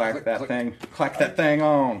 Just Clack that thing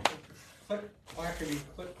on. click, clackety,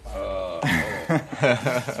 click.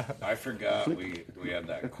 I forgot we had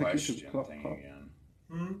that think we question should clap, thing clap. again.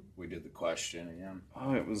 Hmm? We did the question again.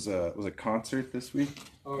 Oh, it was a concert this week.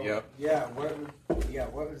 Oh, Yep. Yeah.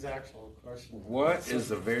 What was the actual question? What is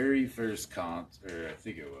the very first concert? I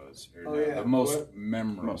think it was. Or the most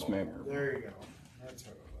memorable. Most memorable. There you go. That's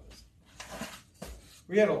what it was.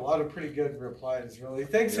 We had a lot of pretty good replies, really.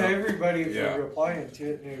 Thanks to everybody for replying to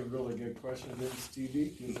it. And a really good question. Didn't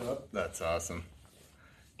Stevie give up? That's awesome.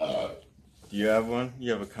 Do you have one?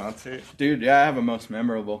 You have a concert? Dude, yeah, I have a most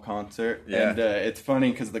memorable concert. Yeah. And it's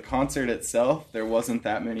funny because the concert itself, there wasn't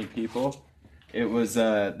that many people. It was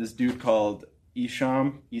this dude called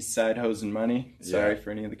Isham, East Side Hose and Money. Sorry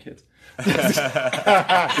for any of the kids. Shout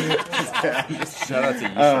out to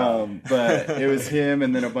you. But it was him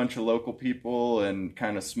and then a bunch of local people and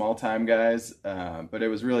kind of small time guys. But it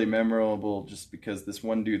was really memorable just because this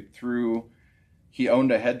one dude he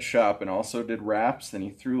owned a head shop and also did raps, and he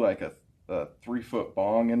threw like a 3-foot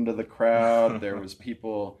bong into the crowd. There was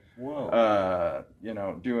people,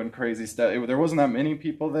 doing crazy stuff. There wasn't that many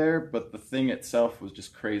people there, but the thing itself was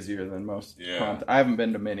just crazier than most. I haven't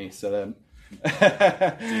been to many, so then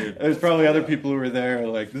there's probably other people who were there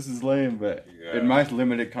like, this is lame, but in my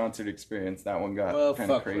limited concert experience, that one got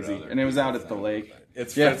kind of crazy. And it was out at the lake.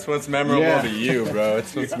 It's what's memorable to you, bro.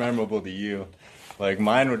 It's what's memorable to you. Like,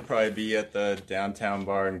 mine would probably be at the Downtown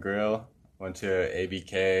Bar and Grill. Went to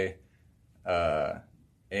ABK,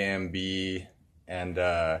 AMB, and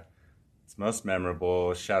it's most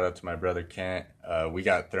memorable. Shout out to my brother Kent. We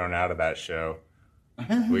got thrown out of that show.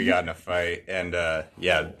 We got in a fight, and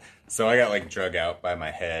so I got like drug out by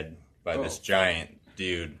my head by this giant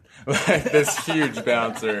dude. Like, this huge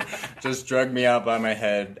bouncer just drugged me out by my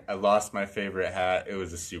head. I lost my favorite hat. It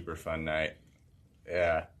was a super fun night.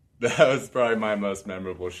 Yeah. That was probably my most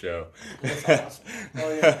memorable show. That's awesome.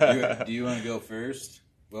 Oh, yeah. Do you want to go first?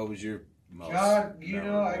 What was your most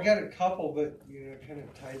memorable? I got a couple, but it kind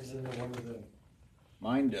of ties into one of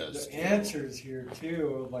mine does. The answers here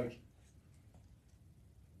too. Like,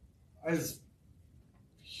 I was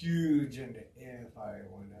huge into AFI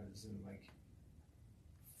when I was in like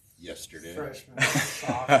yesterday, freshman,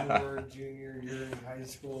 sophomore, junior year in high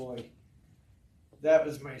school. Like, that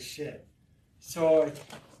was my shit. So it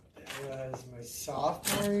was my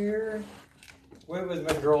sophomore year. Went with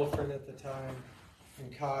my girlfriend at the time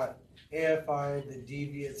and caught AFI, the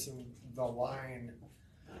Deviants, and the Line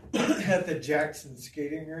at the Jackson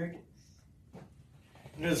skating rink.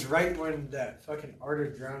 And it was right when that fucking Art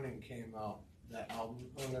of Drowning came out, that album.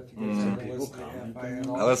 I don't know if you guys ever listened to AFI at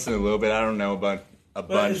all. I listened a little bit. I don't know about a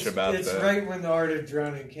bunch about it's that. right when the Art of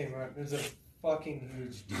Drowning came out. It was a fucking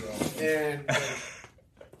huge deal. And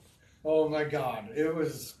oh my god, it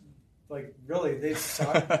was like, really, they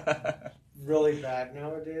suck really bad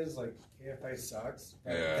nowadays. Like, AFI sucks.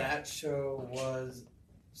 But that show was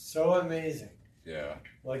so amazing. Yeah.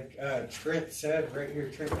 Like Trent said right here,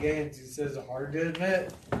 Trent Gaines, he says, hard to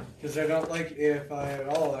admit, because I don't like AFI at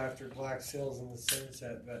all after Black Sails in the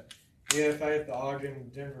Sunset, but AFI at the Ogden in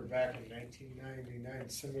Denver back in 1999,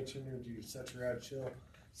 so much energy, such a rad show.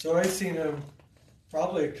 So I seen him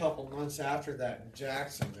probably a couple months after that in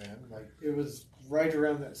Jackson, man. Like, it was right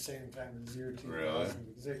around that same time as year 2000, really?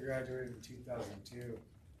 Because I graduated in 2002.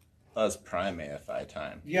 That was prime AFI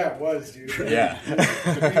time. Yeah, it was, dude. Yeah.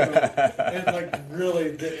 And like,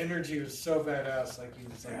 really, the energy was so badass. Like, he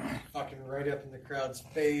was like fucking right up in the crowd's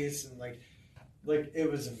face, and like it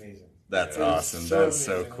was amazing. That's It was awesome. That's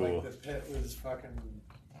so amazing. cool. Like, the pit was fucking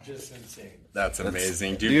just insane. That's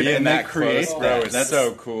amazing, dude. Dude, Being and they that create close, bro, that. is That's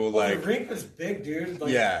so cool. Well, Like, the rink was big, dude.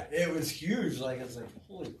 Like, Yeah. it was huge. Like, it's like,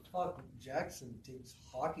 holy fuck, Jackson takes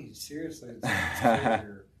hockey seriously. It's like,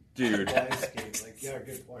 dude, ice skate. Like, yeah,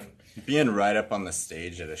 good point. being right up on the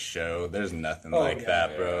stage at a show, there's nothing like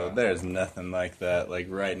that, bro. There's nothing like that. Like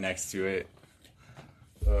right next to it.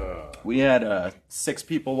 We had 6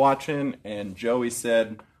 people watching, and Joey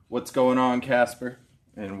said, "What's going on, Casper?"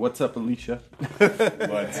 And "What's up, Alicia?" What's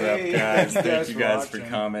up, guys? Thank you guys for watching.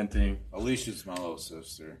 commenting. Alicia's my little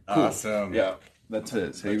sister. Awesome. Yeah, that's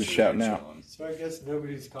it. So he was shouting out. So I guess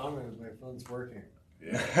nobody's commented. My phone's working.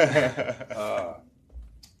 Yeah.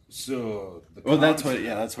 So the Well, that's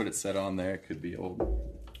what it said on there. It could be old.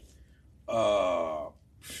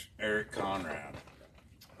 Eric Conrad.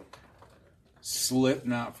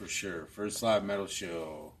 Slipknot for sure. First live metal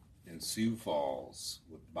show in Sioux Falls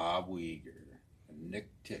with Bob Weger and Nick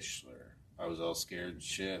Tischler. I was all scared and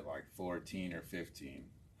shit, like 14 or 15.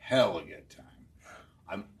 Hell a good time.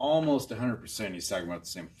 I'm almost 100% he's talking about the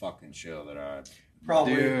same fucking show that I...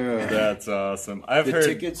 Probably. Dude. That's awesome. The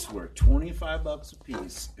tickets were $25 a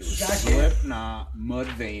piece. It was Slipknot,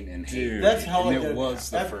 Mudvayne, and Hater. That's hella and it good. was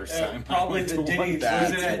the first time. Probably the Denny. Was it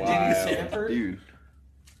at Denny Sanford? Dude.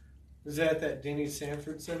 Was it at that Denny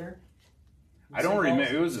Sanford Center? I don't remember.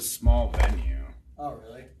 It was a small venue. Oh,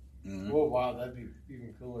 really? Mm-hmm. Oh, wow. That'd be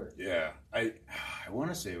even cooler. Yeah. I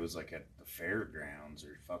want to say it was like at the fairgrounds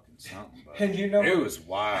or fucking something. But And you know, it was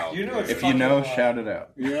wild. You know, dude. it's If you know, fucking shout it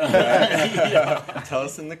out. yeah. Tell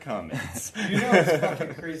us in the comments. You know what's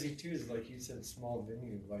fucking crazy too is like you said, small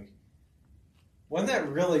venue. Like one that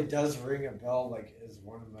really does ring a bell. Like is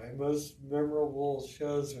one of my most memorable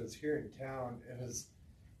shows was here in town. It was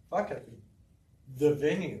at the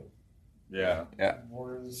venue. Yeah.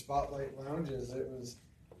 Where the Spotlight Lounges. It was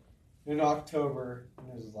in October and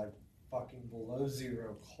it was like fucking below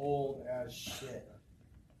zero, cold as shit,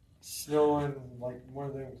 snowing like one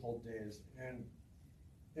of them cold days, and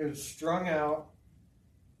it was strung out.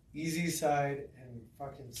 Easy Side and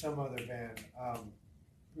fucking some other band.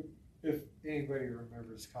 If anybody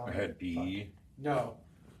remembers, I had B. No.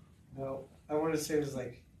 I want to say it was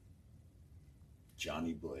like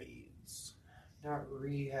Johnny Blades. not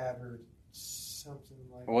Rehab or something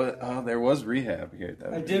like What? that. Oh, there was Rehab here.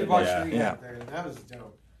 That I was did good. watch Yeah. Rehab there, and that was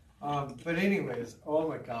dope. But anyways, oh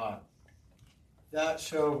my god, that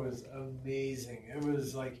show was amazing. It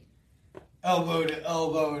was like elbow to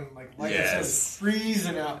elbow, and like I said, it's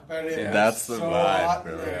freezing out, but it was That's the so vibe, hot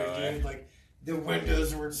bro. in there, dude. Like the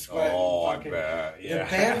windows were sweating. Oh, I fucking, bet. Yeah.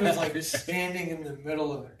 The band was like standing in the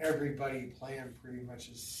middle of everybody playing. Pretty much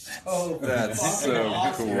is so That's fucking so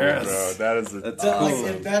awesome. cool, Yes. bro. That is That's That, like, awesome.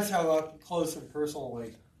 if that's how up close and personal.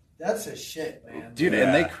 Like that's a shit, man. Dude, Yeah.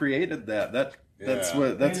 and they created that. That's Yeah.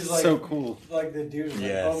 what. That's He's like- so cool. Like the dude was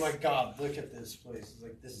Yes. like, "Oh my god, look at this place!" It's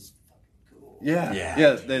like this is fucking cool. Yeah, Yeah.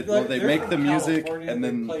 yeah. They Like, they they're make from the music, California, and they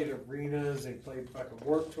then played arenas, they played fucking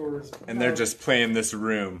work tours, And they're just playing this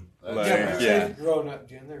room. Like, yeah, but yeah. they've grown up,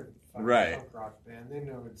 dude. They're a fucking Right. punk rock band. They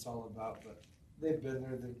know what it's all about, but they've been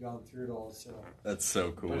there, they've gone through it all. So, That's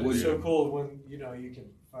so cool. but it's so dude. cool when you can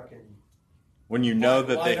fucking When you know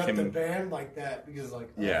that light they up the can. band like that because like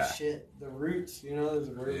oh Yeah. shit, the roots, is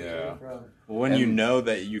where it Yeah. came from. When you And- know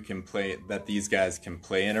that you can play, that these guys can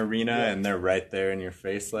play an arena Yeah. and they're right there in your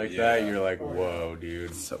face like Yeah. that, you're like, Oh, yeah. whoa,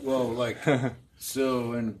 dude. Well, like,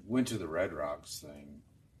 so and went to the Red Rocks thing.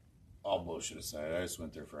 All bullshit aside, I just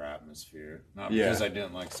went there for atmosphere. Not Yeah. because I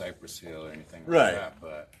didn't like Cypress Hill or anything like Right. that,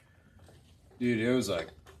 but dude, it was like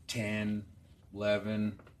 10,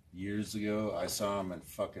 11 years ago. I saw him in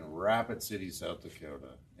fucking Rapid City, South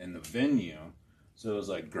Dakota, in the venue. So it was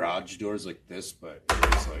like garage doors like this, but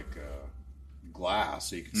it was like glass,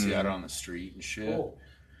 so you could see out on the street and shit. Cool.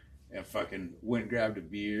 And fucking went and grabbed a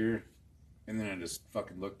beer, and then I just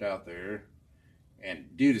fucking looked out there.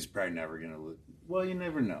 And dude is probably never gonna look. Well, you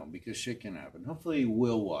never know because shit can happen. Hopefully, he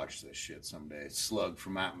will watch this shit someday. Slug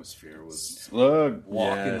from Atmosphere was Slug.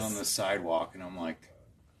 walking Yes. on the sidewalk, and I'm like,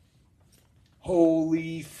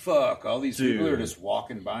 holy fuck! All these people are Dude. just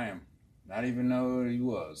walking by him, not even know who he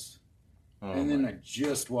was. Oh and then my- I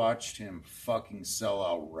just watched him fucking sell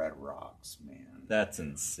out Red Rocks, man. That's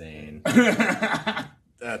insane. It's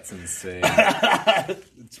That's insane.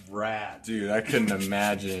 rad. Dude, I couldn't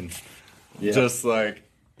imagine. Yeah. Just like,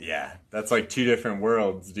 yeah, that's like two different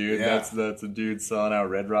worlds, dude. Yeah. That's a dude selling out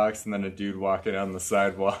Red Rocks and then a dude walking on the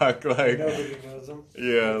sidewalk. Like, Nobody knows them.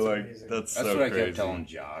 yeah, That's like, amazing. that's That's so what I crazy. kept telling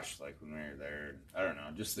Josh, like when we were there. I don't know,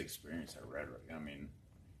 just the experience at Red Rock. I mean,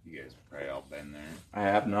 you guys have probably all been there. I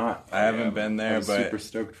have not. I haven't been I there, was but super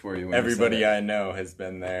stoked for you. When everybody you said I know has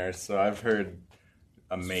been there, so I've heard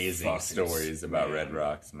amazing Fucking stories about man. Red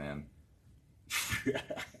Rocks, man.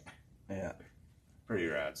 Yeah. Pretty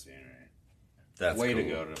rad scenery. That's Way to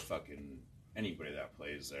cool. go to fucking anybody that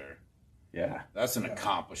plays there. Yeah. That's an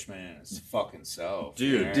accomplishment in its fucking self.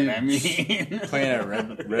 Dude, you know what I mean? Playing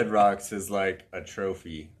at Red Rocks is like a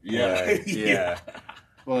trophy. Yeah. Like, yeah.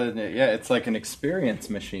 Well, yeah, it's like an experience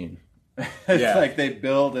machine. It's Yeah. like they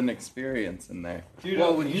build an experience in there. Dude,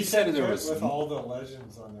 Well, when you said there was- with all the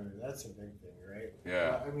legends on there, that's a big thing, right?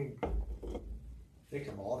 Yeah. I mean, think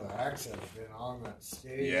of all the acts that have been on that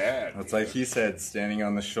stage. Yeah. It's like he said, standing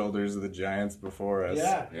on the shoulders of the giants before us.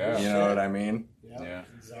 Yeah. Yeah. You know what I mean? Yeah.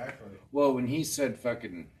 Exactly. Well, when he said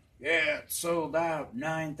fucking, yeah, it sold out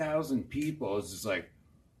 9,000 people, it's just like,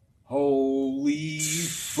 holy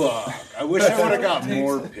fuck. I wish I would have got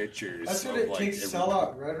more pictures. That's what of, it like, takes to everybody. sell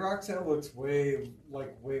out Red Rocks. That looks way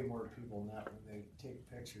more people than that when they take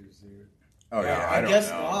pictures, dude. Oh, Yeah, yeah. I I don't guess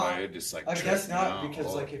know. not. It just, like, I guess tripped me not out.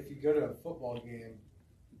 because like if you go to a football game,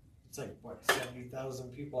 it's like what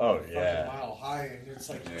 70,000 people Oh, on a yeah. fucking mile high, and it's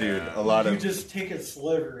like Dude, Yeah. a lot you of just take a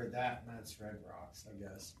sliver of that, and that's Red Rocks, I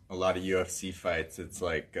guess. UFC fights, it's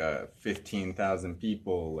like 15,000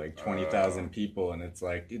 people, like 20,000 people, and it's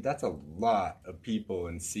like, dude, that's a lot of people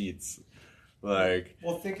in seats. Like,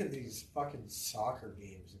 Well, think of these fucking soccer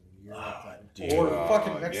games in Europe, dude. or Oh,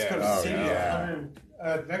 fucking Mexico yeah. City. Oh, yeah.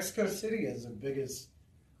 Mexico City is the biggest,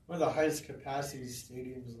 one of the highest capacity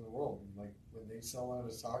stadiums in the world. Like when they sell out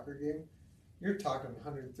a soccer game, you're talking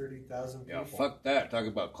 130,000 people. Yeah, fuck that. Talk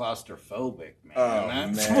about claustrophobic, man. oh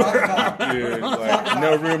That's- man, dude, like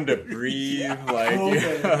no room to breathe, like,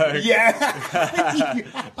 COVID. Yeah.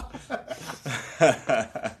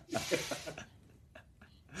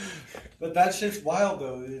 But that shit's wild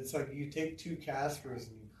though. It's like you take two Caspers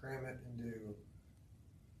and you cram it into,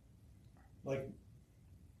 like,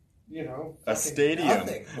 you know, A fucking stadium.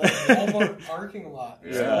 nothing. Like Walmart parking lot.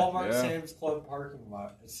 It's a Yeah, Walmart yeah. Sam's Club parking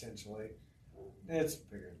lot, essentially. It's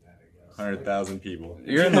bigger than that, I guess. 100,000 people.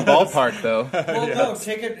 You're in the ballpark, though. Well, Yes. no,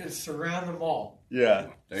 take it and surround the mall. Yeah,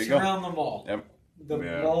 There you go. Surround the mall. Yep. The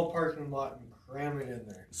Yeah. mall parking lot and cram it in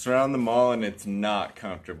there. surround the mall and it's not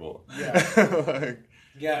comfortable. Yeah. Like,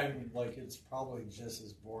 Yeah, and like it's probably just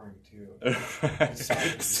as boring too.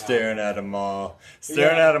 staring at a mall.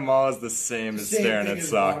 Staring Yeah. at a mall is the same as Same staring thing at as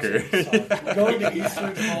soccer. watching soccer. Going to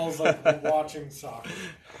Eastern Mall is like watching soccer.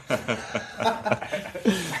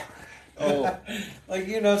 Oh, Like,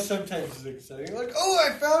 you know, sometimes it's exciting. Like, oh,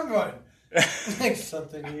 I found one. Like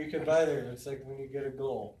something you can buy there. It's like when you get a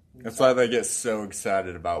goal. That's why they get so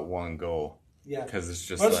excited about one goal. Yeah. Because it's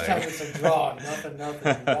just Most like... times it's a draw. Nothing.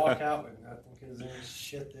 You walk out with nothing because there's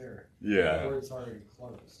shit there. Yeah. Or it's already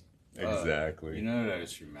closed. Exactly. you know what I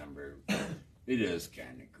just remembered? It is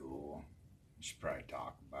kind of cool. We should probably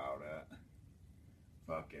talk about it.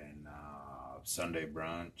 Fucking Sunday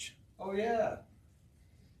brunch. Oh, yeah.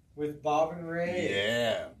 With Bob and Ray.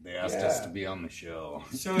 Yeah, they asked us Yeah. to be on the show.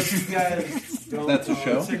 So if you guys don't That's a know,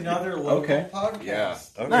 show? it's another local Okay. podcast. Yeah.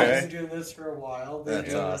 Okay. They've been doing this for a while. They're That's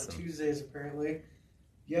doing it awesome. Tuesdays apparently.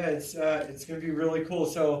 Yeah, it's going to be really cool.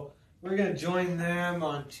 So we're going to join them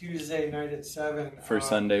on Tuesday night at 7 For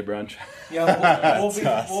Sunday brunch. Yeah, we'll be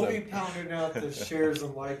That's pounding out the shares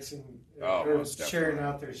and likes and Oh, or most sharing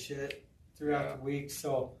definitely. out their shit throughout Yeah. the week.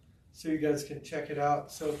 So you guys can check it out.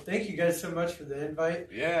 So thank you guys so much for the invite.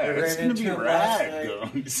 Yeah, I it's ran going to be into him last rad night.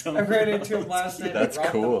 going I somewhere. ran into him last night. That's at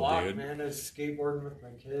Rock the cool, Block, dude. Man, I was skateboarding with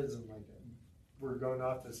my kids, and like we're going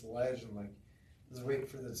off this ledge, and like I was waiting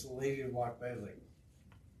for this lady to walk by. I was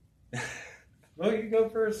like, "No, you go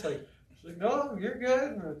first." Like she's like, "No, you're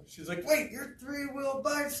good." And she's like, "Wait, you're 3-wheel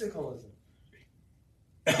bicycles."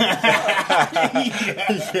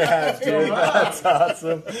 Yeah, dude, that's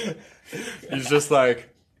awesome. He's just like,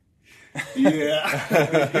 Yeah.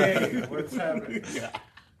 Hey, what's happening?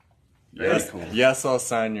 yes, yes, I'll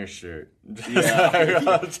sign your shirt. Yeah.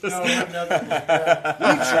 I'll just- No, nothing like that. We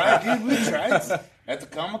tried, dude. We tried. At the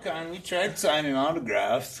Comic-Con, we tried signing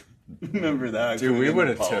autographs. Remember that? Dude, we In the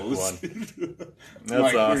would've took post. That's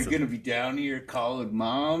like, awesome. we're going to be down here calling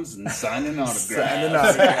moms and signing autographs. Signing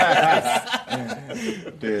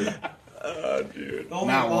autographs. Dude. Oh, dude. The only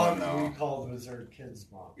Not mom one, we though. called was our kid's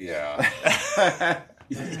mom, Yeah.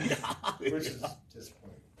 which is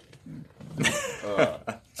disappointing.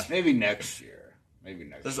 Maybe next year.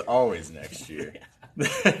 There's always next year.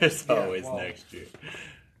 There's Yeah, always well- next year.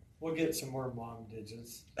 We'll get some more mom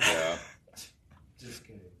digits. Yeah. Just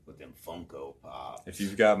kidding. With them Funko Pops. If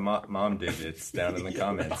you've got mom digits, down in the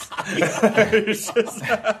comments. It's just-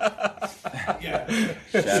 Yeah.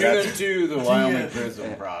 Shoot it to the Wyoming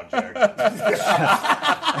Prism Project.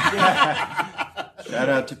 Shout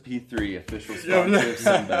out to P3, official sponsor of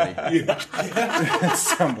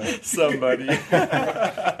somebody. Somebody.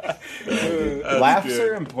 Laughs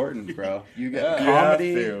are important, bro. You get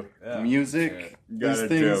comedy, music, those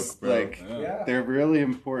things joke, they're really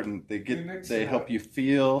important. They help you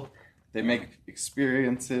feel. They make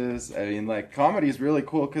experiences. I mean, like, comedy is really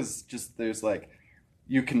cool because just there's like,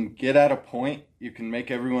 you can get at a point. You can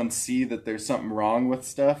make everyone see that there's something wrong with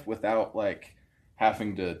stuff without like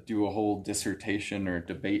having to do a whole dissertation or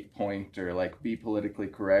debate point or like be politically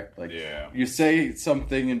correct. Like, you say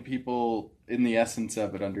something and people in the essence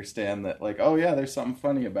of it understand that, like, oh yeah, there's something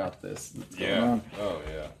funny about this that's going on. Oh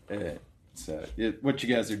yeah. So what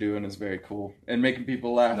you guys are doing is very cool and making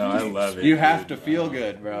people laugh. No, I love it. You have to feel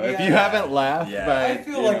good, bro. If you haven't laughed, I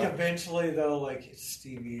feel like eventually, though, like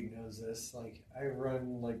Stevie knows this. Like I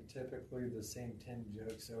run like typically the same 10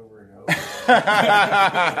 jokes over and over.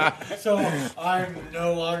 So I'm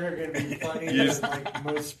no longer going to be funny than like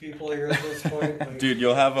most people here at this point. Like, dude,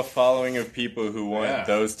 you'll have a following of people who want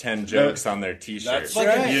those 10 jokes on their T-shirts. like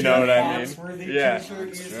a You know what I mean? T-shirt you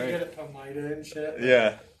used to get at Pomida and shit.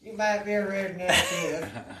 Yeah. You might be a redneck kid.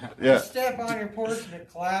 Yeah. You step on your porch and it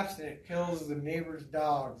claps and it kills the neighbor's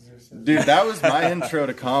dogs or something. Dude, that was my intro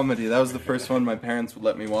to comedy. That was the first one my parents would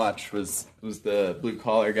let me watch. Was the Blue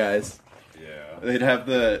Collar Guys. Yeah. They'd have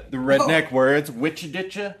the redneck words. Witchy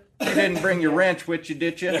ditcha. You didn't bring your wrench, witchy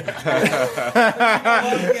ditcha.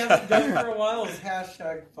 What we haven't done for a while is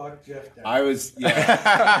hashtag fuck Jeff Dunn. I was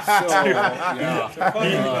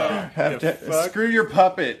Screw your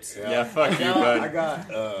puppet. Yeah, fuck you, bud. I got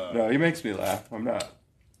No, he makes me laugh. I'm not.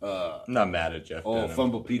 I'm not mad at Jeff Dunham.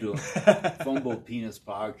 Fumble Penis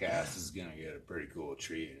podcast is gonna get a pretty cool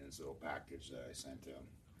treat in this little package that I sent him.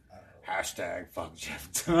 Hashtag fuck Jeff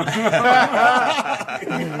Dunham.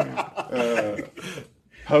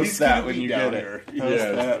 Post that when you get it.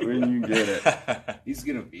 Post that when you get it. He's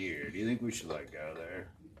gonna be here. Do you think we should like go there?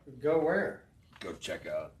 Go where? Go check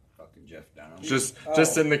out fucking Jeff Dunham. Just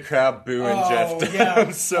in the crowd booing Jeff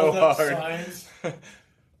Dunham so hold up hard. signs.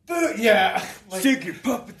 Yeah. Like, stick your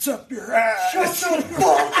puppets up your ass. shut the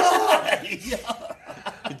fuck up!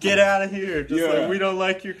 Get out of here. Just like, we don't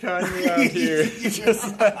like your kind around here.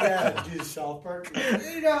 Just like, Yeah, do South Park.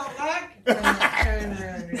 We don't like it around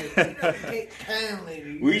here. We don't take kindly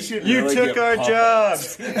to We should. you really took get our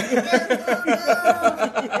puppets. jobs.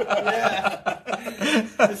 Yeah.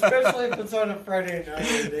 Especially if it's on a Friday night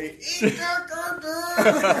and they eat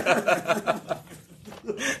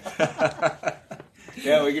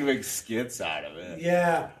Yeah, we can make skits out of it.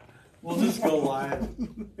 Yeah. We'll just go live.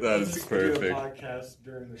 That's Do a perfect. podcast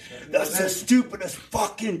during the show. That's the stupidest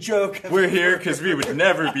fucking joke. We're here because we would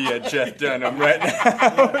never be at Jeff Dunham right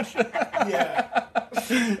now. Yeah.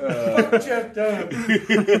 Fuck Jeff Dunham.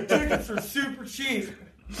 Tickets are super cheap.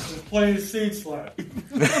 Just plain seats left.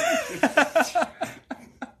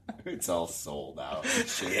 It's all sold out.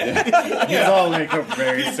 Shit. He's all like a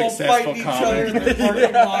very People successful fighting each other in comic. the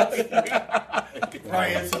parking lots.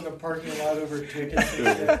 Riots in the parking lot over tickets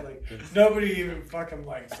and shit. Like, nobody even fucking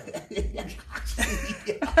likes him.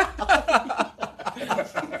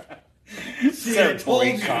 See, I They're told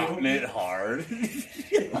boycotting you. it hard.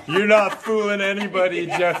 You're not fooling anybody,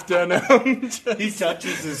 Jeff Dunham. He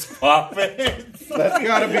touches his puppets. That's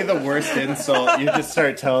gotta be the worst insult. You just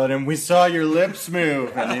start telling him, "We saw your lips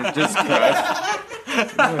move," and he just crushed.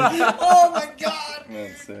 Oh my god!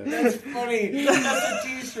 That's it. That's funny. That's a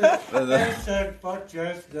t-shirt. Hashtag fuck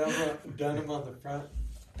Jeff Dunham on the front.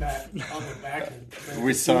 On the back.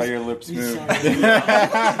 We saw your lips move. Show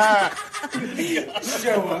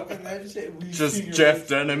up and that shit. We Just see your Jeff lips.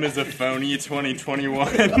 Dunham is a phony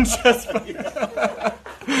 2021. Just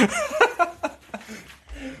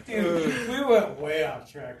Dude, we went way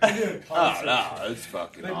off track. We did a concert. It's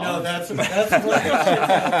fucking But awesome. no, that's what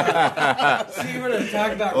See what I'm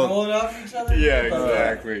talking about, rolling off each other? yeah,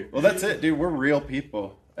 exactly. Well, that's it, dude. We're real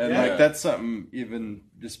people, and Yeah. like that's something even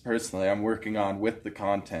just personally I'm working on with the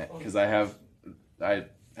content because I have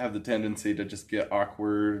the tendency to just get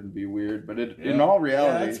awkward and be weird, but in all Yeah,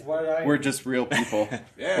 reality, that's what I we're just real people.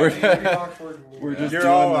 Yeah, we're, Very awkward. we're just You're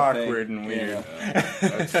doing all the thing. awkward and weird.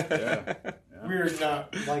 yeah. We're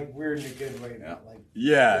not like weird in a good way, not like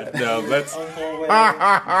Yeah, no, let's. uncle way.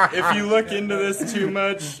 If you look into this too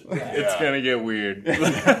much, it's gonna get weird.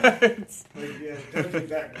 It's- Like, yeah, don't do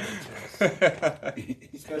that guy.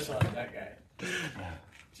 Especially like that guy.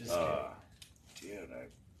 Just kidding. Dude,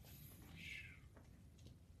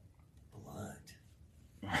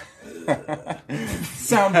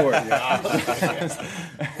 Soundboard.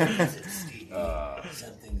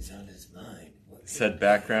 Something's on his mind. Said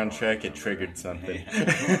background check, it triggered something.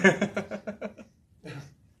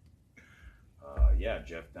 Yeah,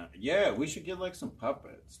 Jeff Dunham. Yeah, we should get like some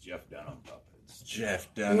puppets. Jeff Dunham puppets.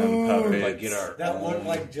 Jeff Dunham puppets. Like get our That looked own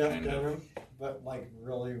like Jeff kind of- Dunham, but like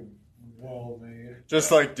really well made.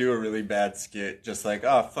 Just like do a really bad skit. Just like,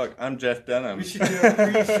 oh fuck, I'm Jeff Dunham. We should do a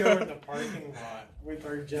pre-show in the parking lot with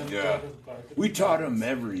our Jeff Dunham puppets. We taught him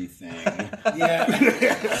everything. Yeah.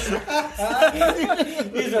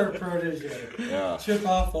 He's our protege. Yeah. Chip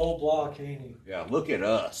off the old block, ain't he? Yeah, look at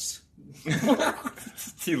us.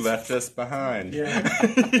 He left us behind. Yeah.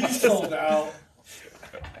 He sold out.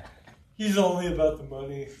 He's only about the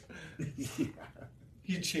money.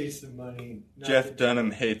 He chased the money. Jeff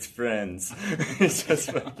Dunham hates friends. It's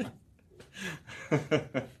just like...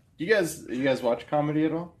 You guys watch comedy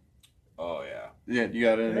at all? Oh yeah. Yeah. You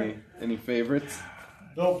got any favorites?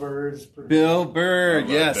 Bill Burr's pretty Bill Burr, I love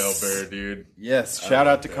yes. Bill Burr, dude. Yes, shout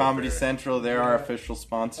out to Bill Comedy Burr. Central. They're our official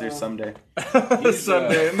sponsor someday.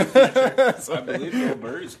 Someday in the future. I believe Bill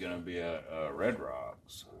Burry's gonna be a Red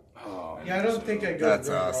Rocks. Oh, Yeah, I don't think I go That's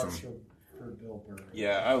to Red awesome. Rocks for Bill Burr.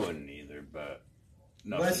 Yeah, I wouldn't either, but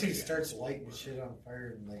nothing Unless he against- starts lighting shit on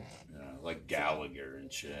fire and like like Gallagher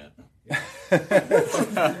and shit.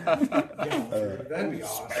 that'd be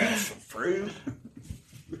awesome. Special fruit.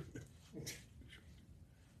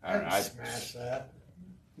 I'd smash that.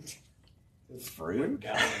 It's Fruit? what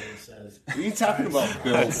Gallagher says. What are you talking about,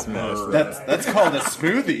 Bill Burr? That's called a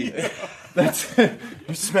smoothie. That's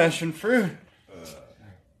you're smashing fruit.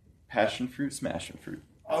 Passion fruit, smashing fruit.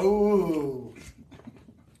 Oh,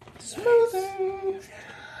 Smoothie.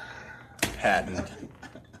 Patent.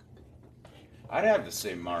 I'd have to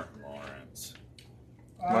say Martin Lawrence.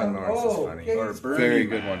 Martin Lawrence is funny. yeah, Or he's- Bernie Very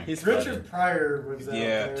good Mac. one. He's Richard funny. Pryor was out Yeah,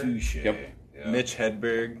 there. touche. Yep. Yeah. Mitch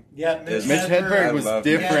Hedberg. Yeah, Is- Mitch Hedberg I was love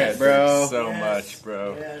different, Mitch bro. So Yes, much,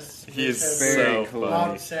 bro. Yes, He is Mitch Very so cool. Bob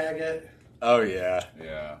funny. Saget. Oh yeah.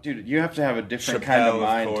 Yeah. Dude, you have to have a different Chappelle, kind of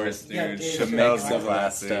mind of course, to dude. Yeah, Dave Chappelle's Chappelle. a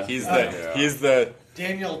classic. Stuff. He's Oh, the yeah. he's the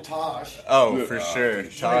Daniel Tosh. oh for Oh, sure.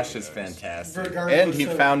 he's Tosh like- is fantastic. Regardless and he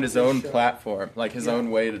of found his own show. platform, like his own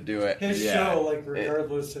way to do it. His Yeah. show, like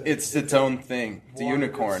regardless of It's its own thing. It's a wanted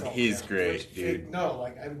unicorn. itself He's down. great, Which dude. No,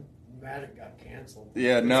 like I'm mad it got canceled.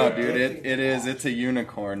 Yeah, no, It's dude, addicting it to is. watch. It's a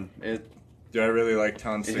unicorn. It Do I really like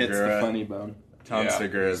Tom hits the Segura? funny bone. Tom Yeah.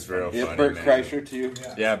 Segura is real Yeah, funny. Bert man. Kreischer too.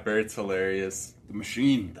 Yeah. Yeah, Bert's hilarious. The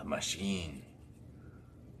machine. The machine.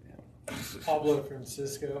 Pablo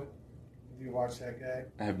Francisco. Have you watched that guy?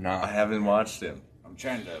 I have not. I haven't watched him. I'm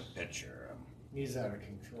trying to picture him. He's out of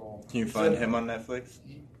control. Can you He's find a- him on Netflix?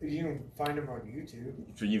 You can find him on YouTube.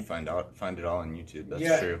 So you find it all on YouTube. That's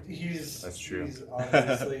yeah, true. That's true. He's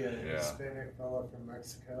obviously a Yeah. Hispanic fellow from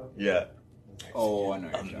Mexico. Yeah. Oh, I know.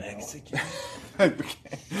 A you're talking Mexican.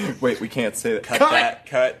 Wait, we can't say that. Cut that.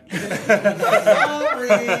 Cut.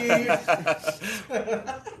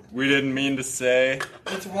 Sorry. We didn't mean to say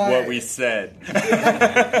That's why. what we said.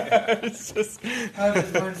 It's just. How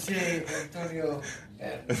does one say Antonio?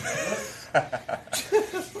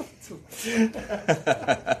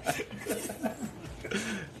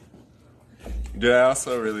 Dude, I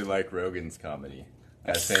also really like Rogan's comedy.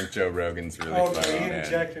 I think Joe Rogan's really Oh, funny, he man.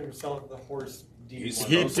 injected himself with the horse D. He's-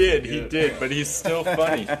 He did, but he's still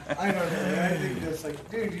funny. I don't know. I think that's like,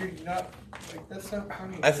 dude, you're not like that's not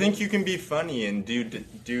funny. I think you can be funny and do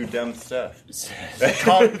dumb stuff.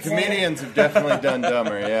 Comedians have definitely done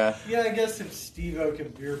dumber, yeah. Yeah, I guess if Steve-O can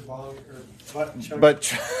beer bong or butt chug.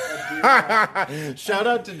 But a beer shout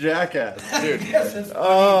out to Jackass. Dude, yes, that's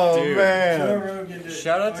Oh Dude. Joe man, Rogan did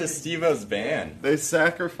shout out to fucking- Steve-O's band. they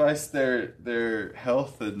sacrificed their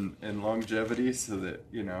health and longevity so that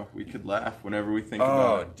we could laugh whenever we think Oh,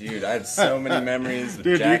 about it. dude, I have so many mememories of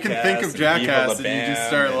Dude, Jackass. you can think of and Jackass Viva la and you just Bam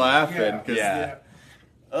start and- laughing. Yeah. 'Cause- Yeah.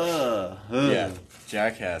 Ugh. Yeah,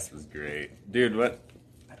 Jackass was great. Dude, what?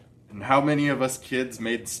 And how many of us kids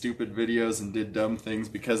made stupid videos and did dumb things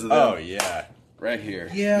because of them? Oh, yeah. Right here.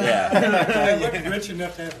 Yeah. Yeah. I wasn't rich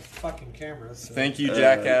enough to have a fucking camera. So. Thank you,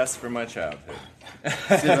 Jackass, for my childhood.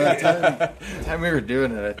 See, that time we were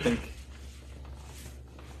doing it, I think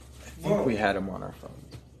Whoa. we had him on our phone.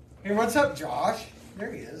 Hey, what's up, Josh?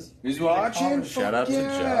 There he is. Who's watching? Shout out to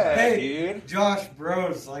Yeah, Josh. Hey, dude. Josh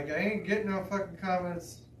Bros. Like, I ain't getting no fucking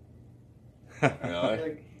comments. Really?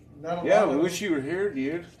 Like, not a Yeah, lot we of wish you were here,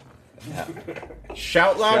 dude.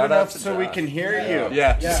 Shout loud Shout out enough to so we Josh. can hear Yeah. you.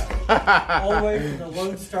 Yeah. Yeah. All the way from the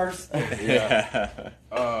Lone Star State. Yeah.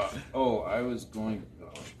 I was going. Oh,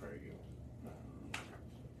 I should probably go.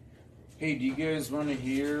 Hey, do you guys want to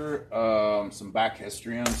hear some back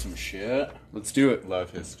history on some shit? Let's do it.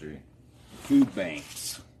 Love history. Food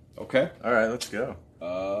banks. Okay. All right, let's go.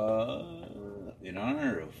 In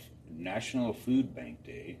honor of National Food Bank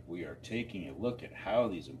Day, we are taking a look at how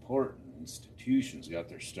these important institutions got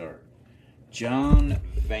their start. John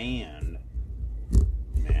Van.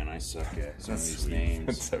 Man, I suck at some of these names.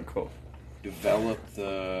 That's so cool. Developed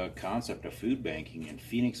the concept of food banking in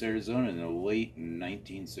Phoenix, Arizona in the late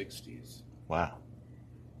 1960s. Wow.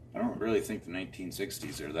 I don't really think the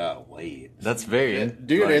 1960s are that late. That's very...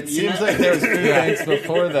 Dude, it seems like there was food banks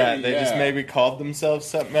before that. They just Yeah. maybe called themselves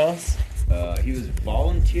something else. He was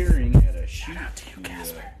volunteering at a shoot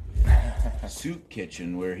soup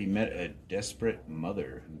kitchen where he met a desperate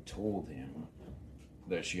mother who told him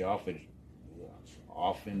that she often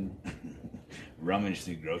rummaged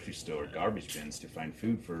through grocery store garbage bins to find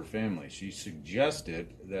food for her family. She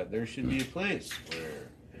suggested that there should be a place where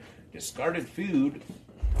discarded food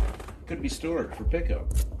could be stored for pickup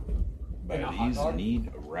by these in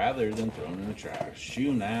need rather than thrown in the trash.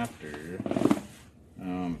 Soon after,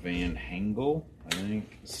 Van Hengel, I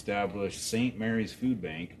think, established St. Mary's Food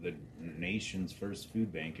Bank, the nation's first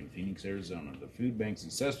food bank in Phoenix, Arizona. The food bank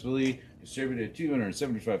successfully distributed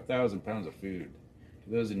 275,000 pounds of food to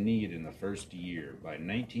those in need in the first year. By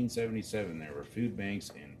 1977, there were food banks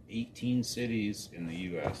in 18 cities in the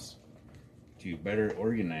U.S. To better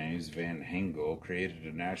organize, Van Hengel created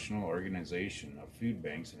a national organization of food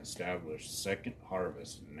banks and established Second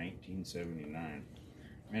Harvest in 1979.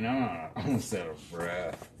 Man, I'm almost out of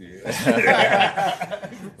breath, dude.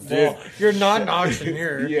 Well, you're not an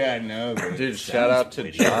auctioneer. Yeah, I know. Dude, shout out to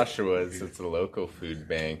Joshua's. It's a local food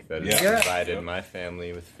bank that has provided my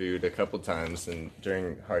family with food a couple times and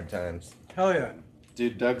during hard times. Hell yeah.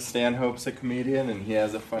 Dude, Doug Stanhope's a comedian, and he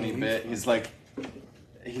has a funny bit. He's like,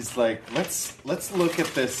 let's look at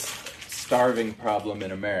this starving problem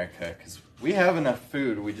in America, because we have enough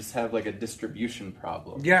food, we just have like a distribution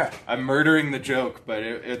problem. Yeah. I'm murdering the joke, but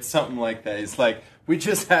it's something like that. It's like, we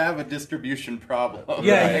just have a distribution problem.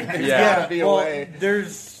 Yeah, There's gotta be a well, way.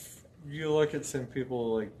 you look at some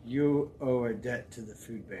people like, you owe a debt to the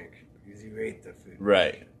food bank because you ate the food.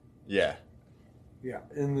 Right. Yeah. Yeah,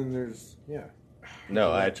 and then there's,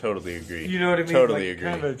 No, I totally agree. You know what I mean? Totally like, agree.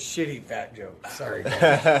 Kind of a shitty fat joke. Sorry,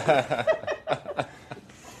 guys.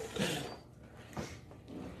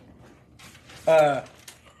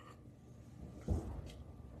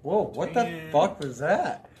 Whoa, what the fuck was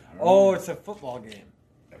that? Oh, it's a football game.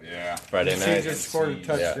 Yeah. Friday He night. just scored a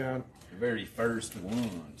touchdown. The very first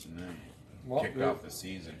one tonight. Well, Kicked off the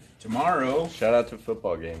season. Tomorrow. Shout out to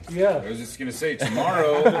football games. Yeah. I was just going to say,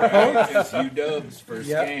 tomorrow right, is UW's first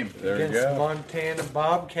game. There we Against go. Montana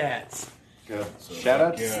Bobcats. Good. So, Shout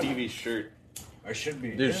out to yeah. Stevie's shirt. I should be.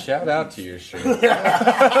 Dude, shout out to your shirt.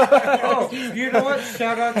 Oh, you know what?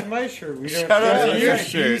 Shout out to my shirt. We don't Shout out to your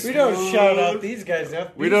shirt. We don't shout out these guys enough.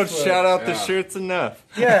 We don't Beast shout out the Yeah. shirts enough.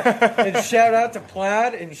 Yeah, and shout out to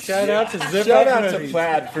Plaid and shout out to Zip Shout Up out to Hoodies.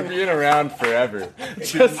 Plaid for being around forever.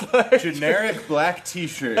 Just like Generic black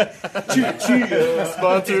t-shirt.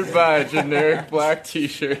 sponsored by Generic Black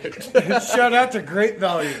T-shirt. Shout out to Great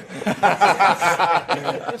Value.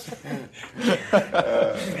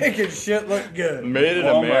 Making shit look good. Made in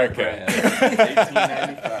Walmart America. brand.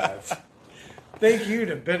 1895. Thank you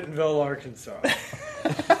to Bentonville, Arkansas. Is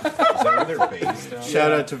that where they're based out?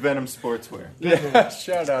 Shout out to Venom Sportswear. Yeah,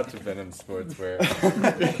 shout out to Venom Sportswear.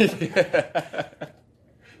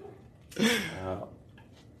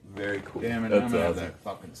 Very cool. Damn it, That's I'm gonna have awesome. that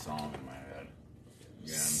fucking song in my head.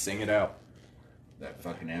 Again. Sing it out. That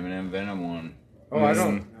fucking Eminem Venom one. Oh, I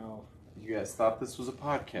don't know. You guys thought this was a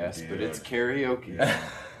podcast, but Dude. it's karaoke.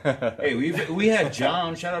 Hey, we had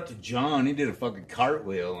John. Shout out to John. He did a fucking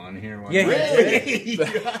cartwheel on here. One Yeah, night. he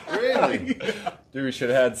Really? Dude, we should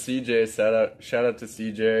have had CJ. Shout out to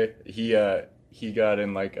CJ. He got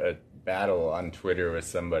in like a battle on Twitter with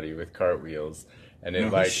somebody with cartwheels, and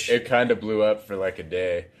it it kind of blew up for like a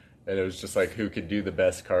day. And it was just like who could do the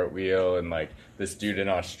best cartwheel, and like this dude in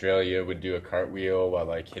Australia would do a cartwheel while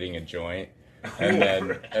like hitting a joint. And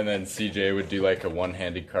then CJ would do like a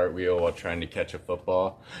one-handed cartwheel while trying to catch a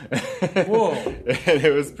football. Whoa. And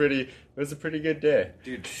it was a pretty good day.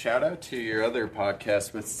 Dude, shout out to your other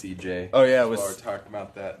podcast with CJ. Oh, yeah, it While was- we're talking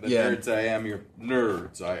about that. The Yeah. Nerds I Am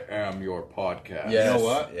Your podcast. Yes. You know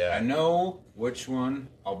what? Yeah. I know which one.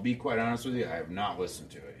 I'll be quite honest with you. I have not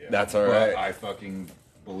listened to it yet. That's all But right. I fucking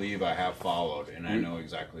believe I have followed, and I know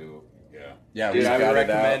exactly. Yeah, Dude, we I got would it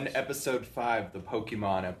recommend out. episode 5, the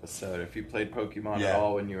Pokemon episode. If you played Pokemon Yeah. at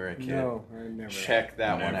all when you were a kid, No, I never. check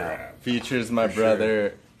that one Never out. have. Features my For sure.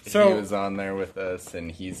 brother. So- he was on there with us,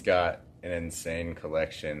 and he's got an insane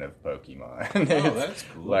collection of Pokemon. Oh, It's that's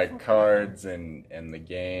cool. like cards and the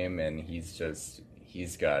game, and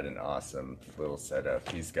he's got an awesome little setup.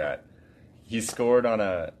 He scored on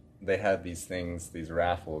a they had these things, these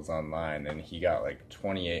raffles online, and he got like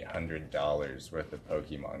 $2,800 worth of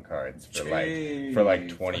Pokemon cards for like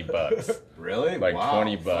 $20. Really? Like Wow.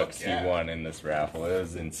 $20 Fuck yeah. he won in this raffle. It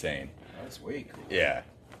was insane. That's way cool. Yeah.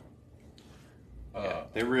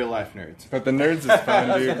 They're real life nerds. But the nerds is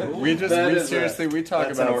fun, dude. We talk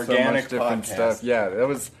that's about so organic much different podcast. stuff. Yeah,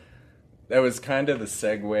 that was kind of the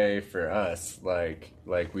segue for us. Like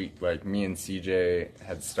me and CJ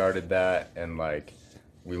had started that, and like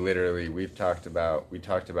we talked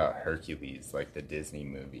about Hercules, like the Disney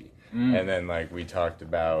movie. And then like we talked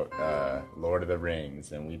about Lord of the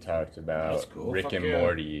Rings, and we talked about cool. Rick Fuck and yeah.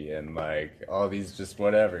 Morty, and like all these just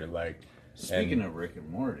whatever. Like Speaking of Rick and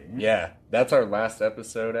Morty, yeah, that's our last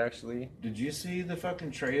episode actually. did you see the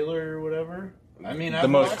fucking trailer or whatever? I mean, The I've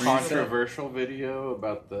most watched recent- it. Controversial video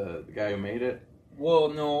about the guy who made it. Well,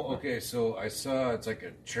 no, okay, so I saw it's like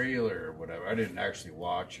a trailer or whatever. I didn't actually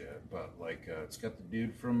watch it, but like it's got the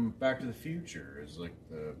dude from Back to the Future is like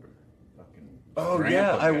the fucking. Oh grandpa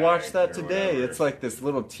yeah, I guy watched that or today. whatever. It's like this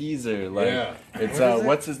little teaser. Like Yeah. it's What is it?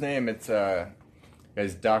 what's his name? It's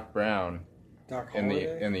Doc Brown Doc in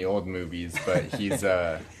Holliday? the old movies, but he's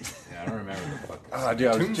Yeah, I don't remember the fuck. oh dude,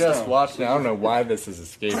 I was just Tombstone. watching. I don't know why this is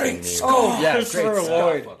escaping me. Oh, yeah, Christopher great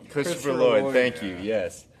stuff. Lloyd. Christopher Lloyd, thank you.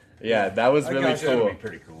 Yes, yeah, that was I really got you. That'd cool. be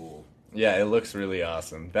pretty cool. Yeah, it looks really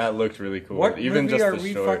awesome. That looked really cool. What Even movie just are the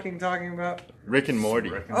we short. fucking talking about? Rick and Morty.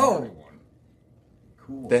 Rick and Oh. Morty one.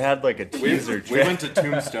 Cool. They had like a We teaser. went to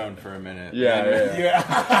Tombstone for a minute. Yeah,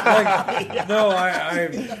 yeah. Like, no,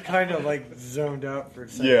 I kind of like zoned out for a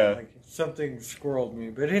second. Yeah. Like, something squirreled me.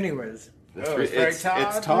 But anyways, Oh, it's Frank it's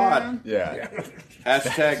Todd, Todd. man? Yeah.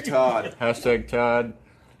 Hashtag Todd. Hashtag Todd.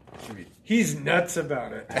 he's nuts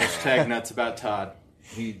about it. Hashtag nuts about Todd.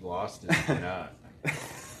 He lost his nut.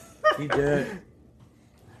 He did.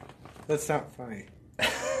 That's not funny.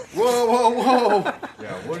 Whoa, whoa, whoa!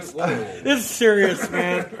 Yeah, whoa. It's serious,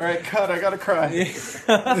 man. All right, cut. I gotta cry.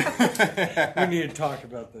 We need to talk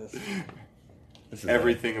about this. This is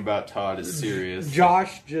Everything about Todd is serious.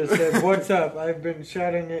 Josh just said, "What's up? I've been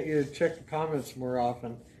shouting at you to check the comments more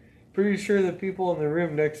often. Pretty sure the people in the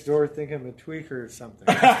room next door think I'm a tweaker or something."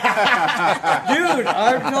 Dude,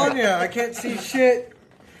 I'm telling you, I can't see shit.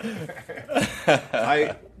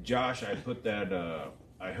 Josh, I put that,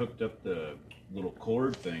 I hooked up the little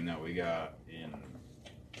cord thing that we got in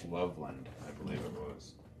Loveland, I believe it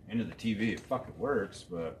was, into the TV. It fucking works,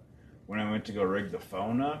 but when I went to go rig the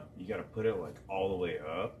phone up, you got to put it like all the way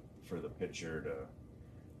up for the picture to.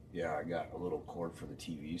 Yeah, I got a little cord for the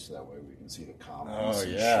TV so that way we can see the comments. Oh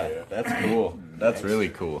and yeah, shit. that's cool. That's really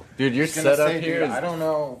cool, dude. Your I was gonna setup say, here dude, is. I don't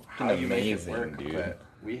know how fucking you make it amazing, work, dude. but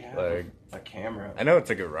we have Like, a camera. I know it's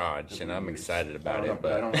a garage, and I'm excited about it, I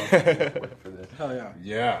but don't know if it would work for this. Hell yeah.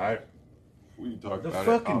 Yeah, We can talk the about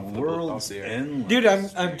fucking it. off the world's air. endless. Dude,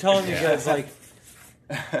 I'm telling you guys, like,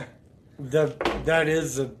 that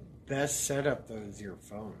is the best setup, though, is your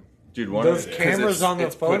phone. dude, one Those of cameras on the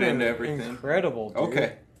it's phone put into are everything. incredible, dude.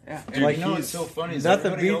 Okay. Yeah. Dude, Like, you know he's- what's so funny is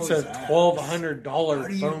Nothing everybody beats a always asks,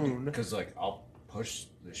 $1,200 how phone. Because like I'll push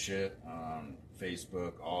the shit on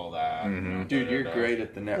Facebook, all that. Mhm. You know, Dude, you're da-da-da. great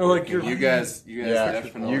at the networking. like you're- you guys Yeah,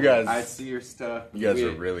 definitely. you guys- I see your stuff. you guys We-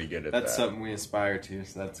 are really good at That's that. something we aspire to,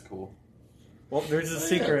 so that's cool. Well, there's a Oh, yeah,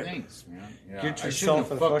 secret. thanks, man. Yeah, Get I yourself shouldn't a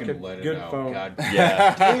have fucking let it good out. phone. God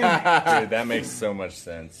Yeah, dude, that makes so much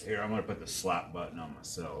sense. Here, I'm gonna put the slap button on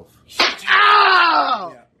myself.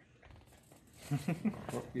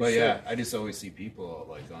 But yeah, I just always see people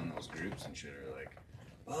like on those groups and shit are like,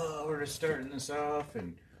 "Oh, we're just starting this off,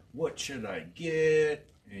 and what should I get?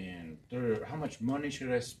 And how much money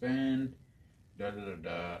should I spend? Da da da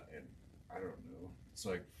da." And I don't know. It's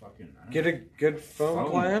like fucking I don't Get a good phone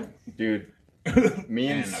plan. Dude, me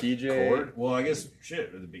and a CJ. cord? Well, I guess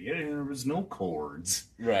shit. At the beginning, there was no cords.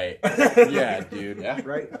 Right. Yeah, dude. Yeah.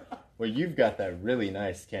 Right. Well, you've got that really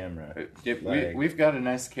nice camera. Like- We've got a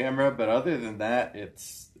nice camera, but other than that,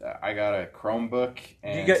 it's I got a Chromebook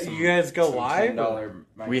and You guys go live, $10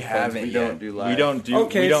 We microphones. haven't. We yet. don't do live. We don't do.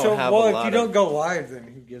 Okay, we don't so have well, a if lot you don't of, go live, then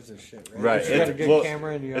who gives a shit, right? Right. If you got a It's- good well,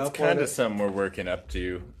 camera and you It's upload kind of it. something we're working up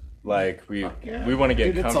to. Like we yeah. we want to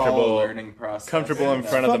get Dude, it's all a comfortable learning process. comfortable in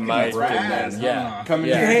front of the Fucking mic, rad, and then yeah. huh? Coming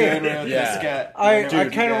Yeah. to Hey, your dinner with yeah. this guy. I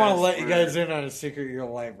Dude, kind of want to let you were- guys in on a secret. You're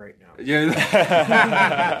live right now.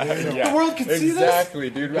 Yeah. Yeah. The world can see this?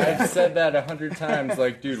 Exactly, dude. I've said that 100 times.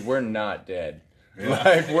 Like, dude, we're not dead.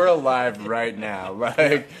 Like, we're alive right now. Like,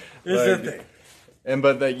 Is there like, thing? and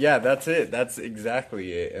but yeah, that's it. That's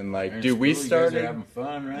exactly it. And like, And dude, we it's cool, you guys are started. having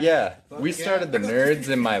fun, right? Yeah, Fuck we yeah. started the nerds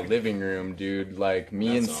in my living room, dude. Like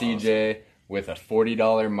me That's and CJ with a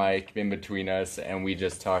 $40 mic in between us, and we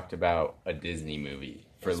just talked about a Disney movie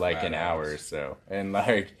for That's like an badass. hour or so. And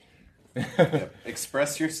like,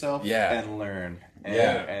 Express yourself and learn. And,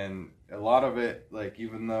 and a lot of it, like,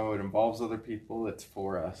 even though it involves other people, it's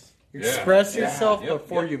for us. Express yourself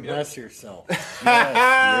before you mess yourself.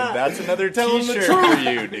 Yes, dude, that's another T-shirt for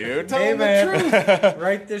you, dude. Hey, man,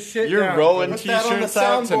 write this shit You're down. rolling T-shirts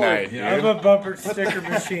out tonight, dude. I have a bumper sticker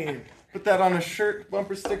machine. Put that on a shirt,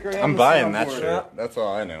 bumper sticker, and I'm buying that shirt. That's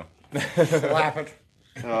all I know. Slap it.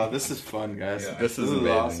 Oh, this is fun, guys. Yeah. This is amazing,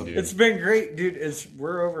 awesome, dude. It's been great, dude.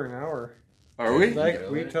 We're over an hour. Are we? Like,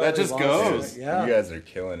 we totally that just goes. it. Yeah. You guys are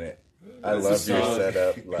killing it. I love your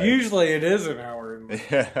setup. Like, usually it is an hour. And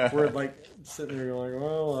yeah. we're like sitting there going,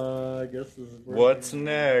 well, I guess this is what's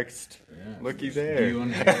next? Yeah. Looky there. Do you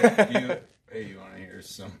want to hear, you want to hear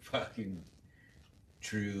some fucking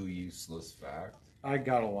true useless fact? I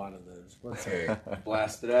got a lot of those. What's that?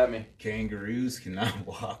 Blast it at me. Kangaroos cannot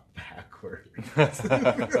walk backwards.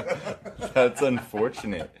 That's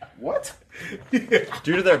unfortunate. What?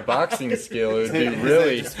 Due to their boxing skill, it would be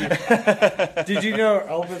really... Did you know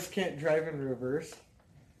Elvis can't drive in reverse?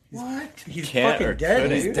 What? He's Can't fucking or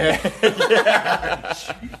dead, couldn't. dude.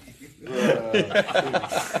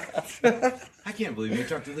 I can't believe you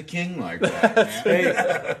talked to the king like that, man. Hey,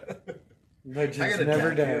 I legends gotta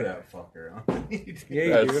never tattoo die. that fucker on me.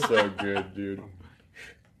 Yeah, you do. That's so good, dude.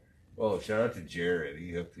 Well, shout out to Jared.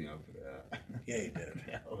 He hooked me up with that. Yeah, you did.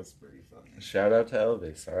 That was pretty funny. Shout out to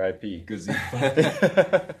Elvis, R.I.P. Because I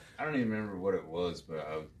don't even remember what it was, but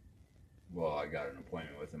I got an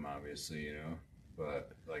appointment with him, obviously, you know. But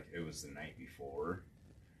like it was the night before.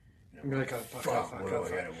 And I'm You're like, like, fuck,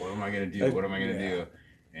 what am I gonna do? What am I gonna do?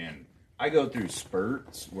 And I go through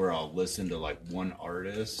spurts where I'll listen to like one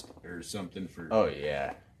artist or something for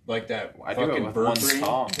like that I do it fucking with bird one brain.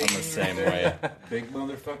 song. I'm the same way. Big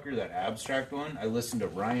motherfucker, that abstract one. I listen to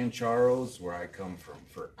Ryan Charles, where I come from,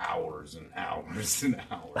 for hours and hours and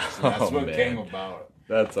hours. And that's what came about.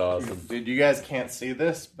 That's awesome. Dude, you guys can't see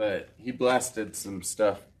this, but he blasted some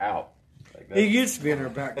stuff out. Like that. It used to be in our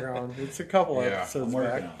background. It's a couple Yeah, episodes I'm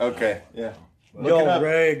working back. on it. Okay, yeah. Y'all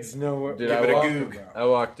regs know what Dude, we're I talking walked, about. I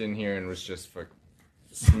walked in here and was just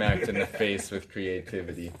smacked in the face with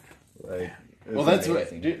creativity. Like, it Well, was that's what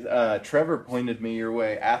amazing. dude, Trevor pointed me your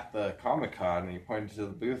way at the Comic-Con, and he pointed to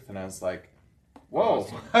the booth, and I was like, whoa.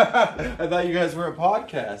 I thought you guys were a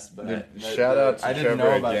podcast, but Dude, shout out to I didn't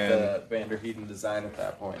Trevor know about again. the Vander Heiden design at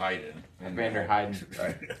that point. Hayden. Vander Heiden.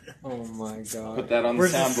 Sorry. Oh my god. Put that on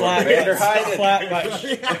Where's the the soundboard. slap Vander button?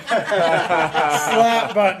 Heiden.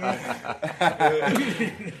 Slap button.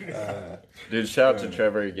 Dude, shout out to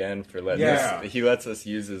Trevor again for letting Yeah. us. He lets us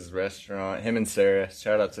use his restaurant. Him and Sarah.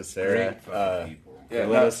 Shout out to Sarah. Great fucking people. They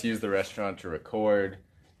let us use the restaurant to record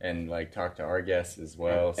and like talk to our guests as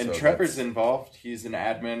well. And so Trevor's that's- involved. He's an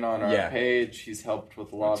admin on our Yeah. page. He's helped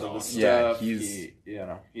with a lot That's of the awesome. Yeah, stuff.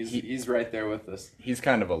 He's right there with us. he's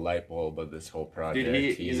kind of a light bulb of this whole project.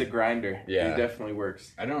 Dude, he's a grinder. Yeah. He definitely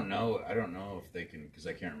works. I don't know if they can, because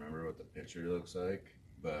I can't remember what the picture looks like.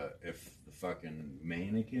 But if the fucking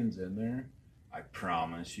mannequin's in there, I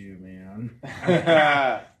promise you, man.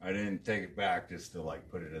 I didn't take it back just to like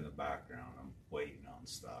put it in the background. I'm waiting on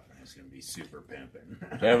stuff, and it's gonna be super pimping.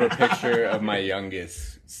 I have a picture of my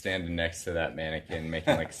youngest standing next to that mannequin,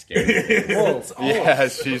 making like scary. Whoa. Yeah,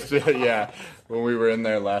 she's When we were in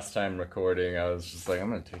there last time recording, I was just like,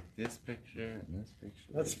 I'm gonna take this picture and this picture.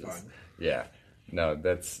 That's Just- fun. Yeah, no,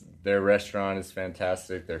 their restaurant is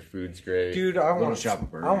fantastic. Their food's great. Dude, I Little want Shop some.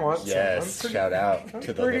 of I want Burgers. some. Yes, shout out I'm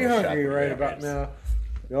to the pretty Little Shop hungry of right about Burgers. now.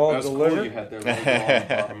 Y'all That was cool. delivered? You had their logo on the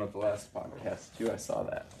bottom of the last podcast too. I saw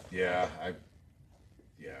that. Yeah,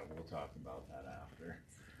 we'll talk about that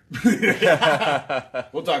after.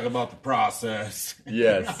 We'll talk about the process.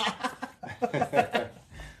 Yes.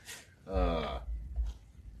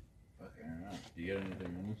 Do you got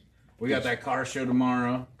anything else? We got that car show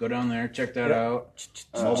tomorrow. Go down there, check that Yeah. out.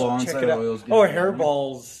 Mobile Check Onsite it out. Oils. Oh,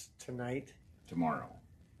 hairballs tonight. Tomorrow.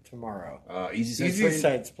 Easy Easy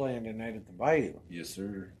Side's playing tonight at the Bayou. Yes,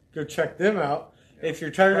 sir. Go check them out. If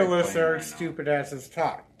you're tired of Right, listening to playing our right now. stupid asses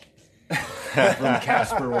talk. From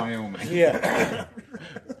Casper, Wyoming. Yeah.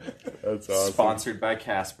 That's awesome. Sponsored by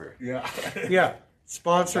Casper. Yeah. Yeah.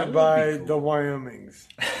 Sponsored That by would be cool. the Wyomings.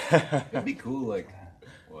 It'd be cool, like,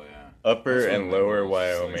 well, yeah. Upper That's and what lower it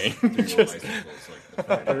was, Wyoming. like, three-wheel Just- bicycles, like the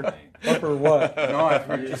Friday night. Upper what? No, I've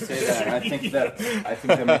heard you say that. I think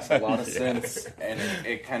that makes a lot of sense, and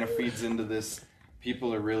it kind of feeds into this.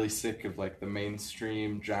 People are really sick of like the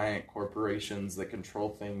mainstream giant corporations that control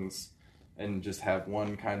things and just have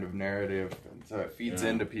one kind of narrative, and so it feeds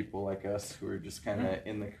into people like us who are just kind of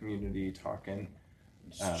in the community talking.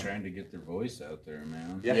 Just trying to get their voice out there,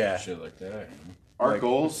 man. Yeah. Shit like that, you know? our Like,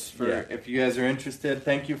 goals for yeah. if you guys are interested,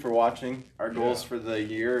 thank you for watching. Our goals for the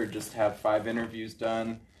year are just have 5 interviews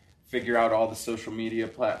done, figure out all the social media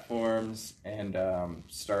platforms, and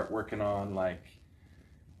start working on like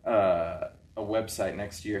a website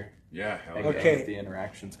next year. Yeah, hell And yeah. Okay. get the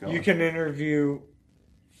interactions going. You can interview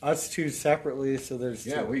us two separately, so there's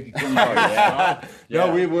Yeah, two. we could come out. Yeah.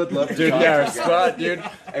 No, we would love to Dude, talk yeah, to our you guys. spot, dude.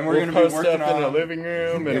 And we're We'll going to be post working up in the on living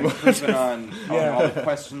room and we'll improving just... on Yeah. all the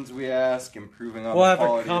questions we ask, improving on We'll the have a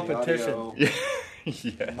quality of the competition. audio.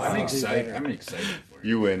 yeah. I'm excited. I'm excited for you.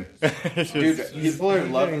 You win. Dude, people are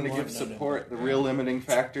loving to One, give no, support. The real limiting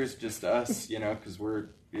factor is just us, because we're,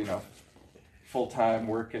 full-time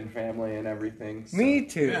working family and everything. So. Me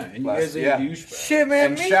too. Yeah, and you Bless- guys yeah. ain't douchebags. Shit, man.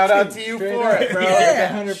 And me shout too. out to you Straight for up. it, bro.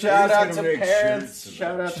 Yeah. Shout out He's to gonna make parents. shirts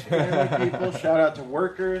Shout out about to family people. Shout out to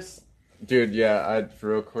workers. Dude, yeah,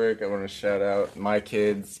 real quick, I want to shout out my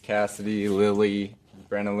kids, Cassidy, Lily,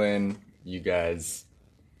 Brennan. You guys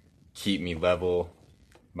keep me level.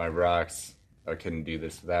 My rocks. I couldn't do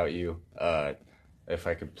this without you. If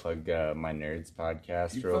I could plug my Nerds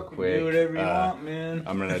podcast You real fucking quick. do whatever you want, man.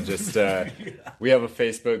 I'm going to just, we have a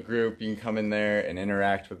Facebook group. You can come in there and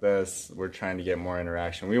interact with us. We're trying to get more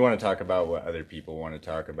interaction. We want to talk about what other people want to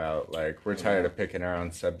talk about. Like, we're tired of picking our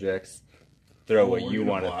own subjects. Throw what We're you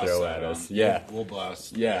gonna want to blast throw that at on- us. Yeah. We'll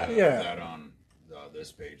blast Yeah. that on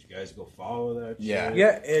this page. You guys go follow that Yeah. shit.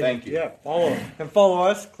 Yeah, and, Thank you. Yeah, follow and follow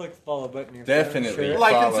us. Click the follow button. Here. Definitely Share it.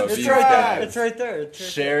 Like and follow these subscribe. guys. It's right there. It's right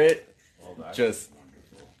Share it. Well, that's Just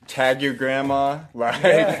wonderful. tag your grandma. Like,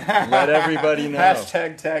 let everybody know.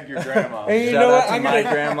 Hashtag tag your grandma. Hey, you Shout know out what? to I'm my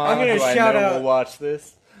gonna- grandma, I'm gonna who I shout know out- will watch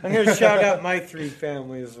this. I'm going to shout out my 3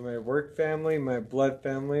 families: my work family, my blood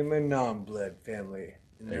family, my non-blood family.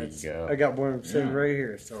 And There you that's- go. I got one sitting Yeah. right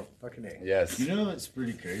here. So fucking A. Yes. You know, it's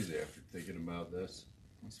pretty crazy after thinking about this.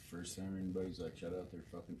 That's the first time anybody's like, shout out their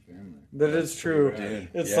fucking family. That is true. Dude,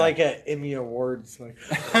 It's yeah. like at Emmy Awards. Like,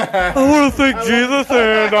 I want to thank Jesus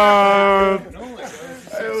and No, like,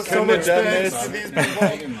 It was so Couldn't much have done thanks this. to these I'm people.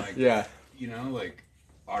 thinking, like, Yeah. like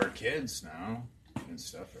our kids now and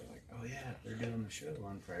stuff are like, oh yeah, they're doing the show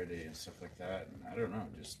on Friday and stuff like that. And I don't know,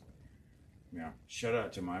 just shout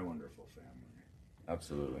out to my wonderful family,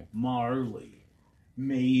 Absolutely. Marley,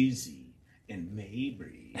 Maisie, and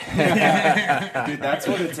Mabry. Dude, that's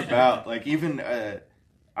what it's about. Like, even I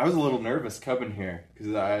was a little nervous coming here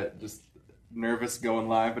because I just nervous going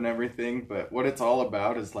live and everything. But what it's all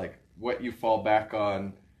about is like what you fall back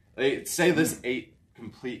on. They say this ate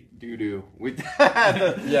complete doo doo. We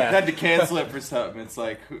had to cancel it for something. It's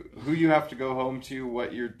like who you have to go home to,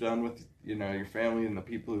 what you're done with, your family and the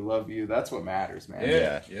people who love you. That's what matters, man.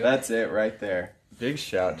 Yeah. That's it right there. Big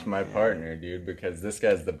shout to my partner, dude, because this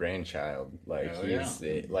guy's the brainchild. Like, Hell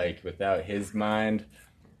he's like, without his mind,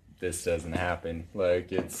 this doesn't happen.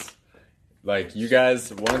 Like, it's like, you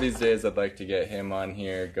guys, one of these days I'd like to get him on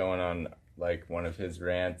here going on like one of his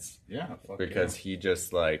rants, Yeah, fuck because he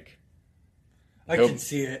just like, I He'll- can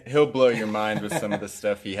see it. he'll blow your mind with some of the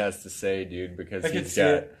stuff he has to say, dude, because I can he's see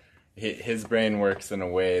got it. his brain works in a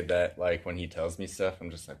way that, like, when he tells me stuff,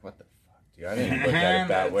 I'm just like, what the fuck, dude? I didn't look at it that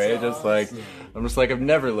That's way. Just like, awesome. I'm just like, I've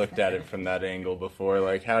never looked at it from that angle before.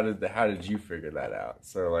 Like, how did you figure that out?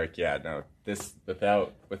 So, like, yeah, no, this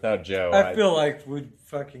without Joe, I feel like we'd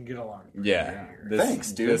fucking get along. yeah, this,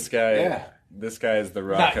 Thanks, dude. This guy, Yeah. This guy is the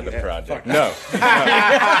rock Not of the yet. project. Fuck. No, dude,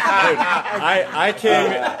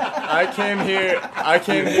 I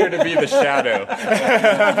came here to be the shadow.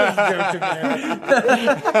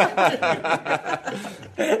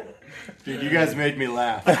 Dude, you guys made me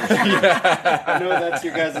laugh. I know that's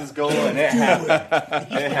your guys' goal, and it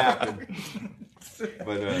happened. It happened.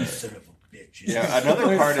 But yeah,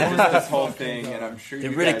 another part of just this whole thing, and I'm sure They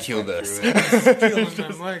you ridiculed guys us. went through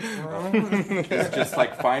Stealing my mic, bro. it. It's just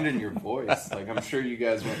like finding your voice. Like, I'm sure you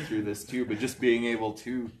guys went through this too, but just being able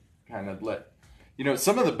to kind of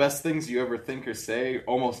some of the best things you ever think or say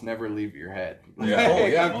almost never leave your head. Yeah. Oh,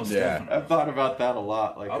 yeah, I've- most Yeah. definitely. I've thought about that a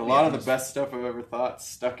lot. Like, I'll a be lot of the honest. best stuff I've ever thought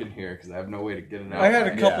stuck in here because I have no way to get it out. I had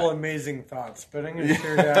a right couple Yeah. amazing thoughts, but I'm going to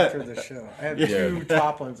share it after the show. I have 2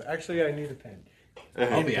 top ones. Actually, I need a pen.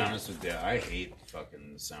 I'll be honest with you, I hate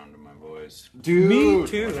fucking the sound of my voice. Dude, Me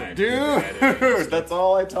too. When I do the editing and dude, stuff. that's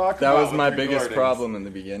all I talk That about. was my with biggest recordings. problem in the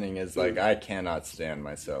beginning. Is like, I cannot stand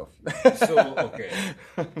myself. So, okay.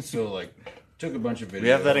 So, like, took a bunch of videos. We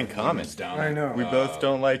have that in common. Down I at, know. We both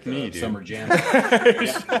don't like me, dude. Summer Jam.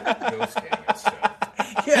 Ghost Gang and stuff.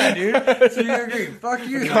 Yeah, dude. So you agree. Fuck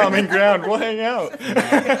you. Common ground. We'll hang out.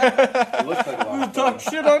 It looks like a lot We'll of talk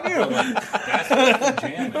fun. shit on you. That's what the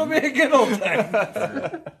jam. It'll be a good old time.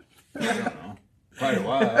 For, I don't know, quite a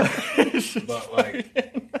while. But,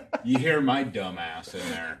 like, You hear my dumb ass in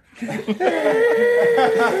there. I'm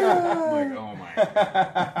like, oh my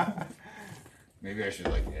God. Maybe I should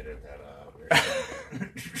like edit that out.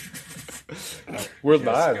 We're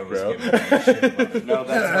live, bro. No, that's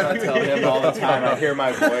what I tell him all the time. I hear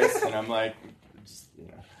my voice, and I'm like,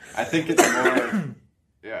 I think it's more.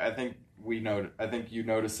 Yeah, I think you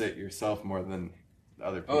notice it yourself more than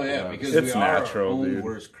other people. Oh yeah, notice. because it's we natural, are our own dude.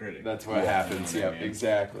 worst critic. That's what happens. Yeah,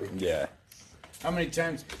 exactly. Yeah. How many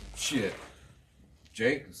times? Shit.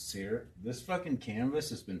 Jake is here. This fucking canvas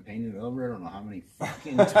has been painted over. I don't know how many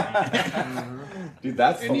fucking times. Dude,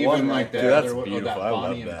 that's and the even one like that. Dude, that's other, beautiful. that I love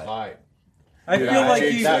Bonnie and that. Clyde. I Dude, feel like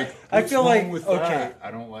Jake's you. like, I "What's feel wrong like with okay. that?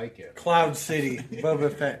 I don't like it. Cloud City.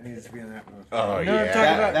 Boba Fett needs to be in that movie. Oh You know what I'm yeah,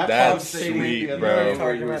 talking about? That Cloud that's City. sweet, You know what bro. I'm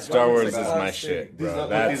talking about? Star Wars is Cloud my City. shit, bro. What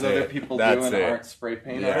That's these other it. people That's doing it. aren't spray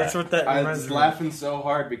paint. Yeah. That's what that I reminds was me of. laughing so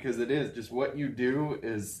hard because it is just what you do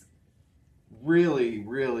is really,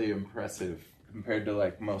 really impressive compared to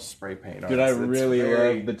like most spray paint. Dude, I artists. It's really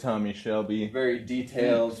very, love the Tommy Shelby. very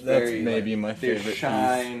detailed. That's very, maybe my there's favorite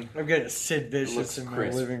shine. I've got a Sid Looks Vicious in my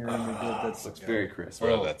crisp. living room. That Looks very crisp.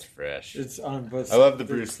 Bro, that's fresh. It's on both. I love the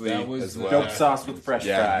Bruce Lee That was as the- well. Dope sauce with fresh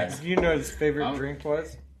Yeah. fries. You know his favorite I'm- drink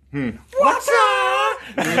was? What's up?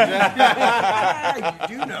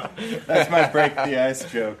 You do know. That's my break the ice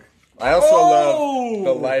joke. I also Oh! love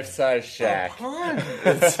the life-size shack. He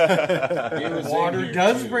was in Water here,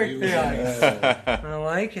 does too. break He the was in ice. there. I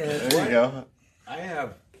like it. There you go. I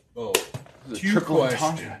have The two trickle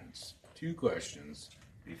questions. Two questions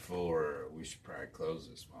before we should probably close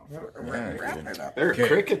this motherfucker. There are Okay.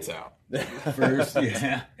 crickets out. First,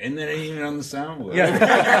 yeah, and then ain't even on the sound wheel. Yeah.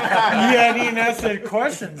 You hadn't even asked any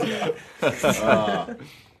questions yet.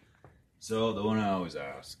 So the one I always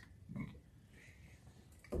ask: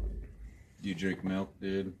 do you drink milk,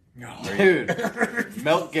 dude? Dude,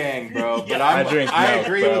 Milk Gang, bro. But I drink I milk,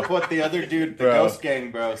 agree bro. with what the other dude, the Bro. Ghost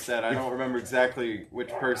Gang bro, said. I don't remember exactly which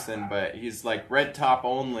person, but he's like red top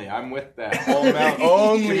only. I'm with that. Whole milk. Give me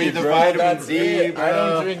Only, the bro. vitamin That's D, it. bro. I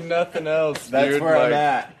don't drink nothing else, That's dude. where I'm Like,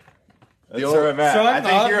 at. That's old- where I'm at. So I'm I think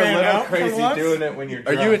not you're a ran little out for crazy once? doing it when you're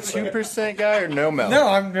Are drunk. you a 2% guy or no milk? No,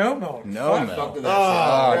 I'm no milk. No Fuck. milk. with that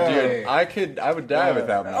Oh, bro. dude, I would die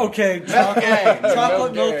without milk. Okay, Gang.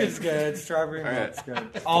 chocolate milk Gang. is good. Strawberry All right. milk's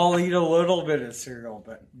good. I'll eat a little bit of cereal,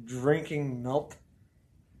 but drinking milk.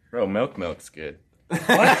 Bro, milk's good. Did you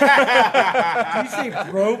say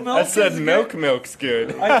bro milk? I said is milk's good.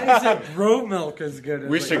 Good? I think you said bro milk is good.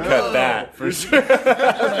 We It's should like, cut that for sure.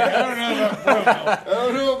 I don't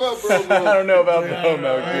know about bro I don't know about I bro don't milk,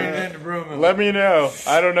 know, I ain't dude. into bro milk. Let me know.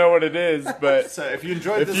 I don't know what it is, but So if you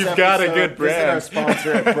enjoyed If this you've got a episode, good visit our brand.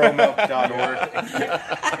 sponsor at bromilk.org.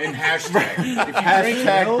 And hashtag.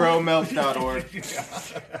 Hashtag bromilk.org.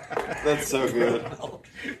 That's so good.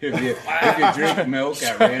 If you drink milk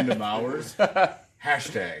at random hours,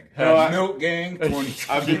 hashtag Milk Gang 20.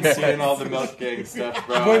 I've been seeing all the Milk Gang stuff,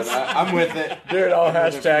 bro. And I'm with it. dude, I'll I'm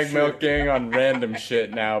with it for hashtag sure. milk gang on random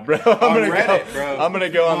shit now, bro. On Reddit, bro. I'm gonna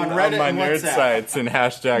go on Reddit my and nerd WhatsApp. sites and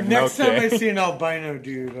hashtag Next milk time I gang. see an albino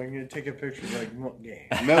dude, I'm gonna take a picture like milk game.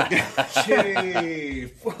 Milk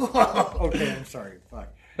Gang. Okay, I'm sorry. Fuck.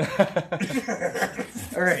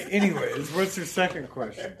 All right. Anyways, what's your second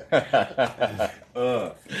question?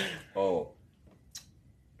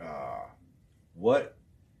 What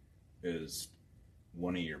is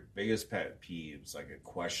one of your biggest pet peeves, like a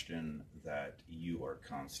question that you are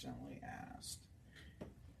constantly asked?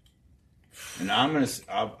 And I'm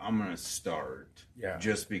gonna start,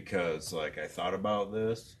 just because like I thought about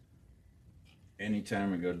this.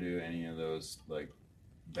 Anytime I go do any of those like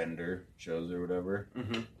vendor shows or whatever,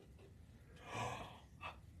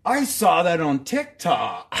 I saw that on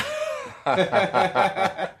TikTok.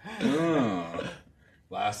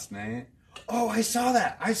 Last night. Oh, I saw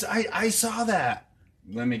that. I saw that.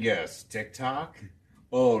 Let me guess. TikTok?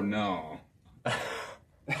 Oh no.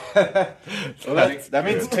 Well, that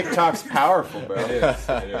means TikTok's powerful, bro. It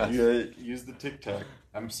is. You use the TikTok.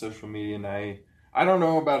 I'm social media, and I don't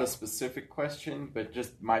know about a specific question, but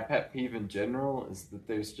just my pet peeve in general is that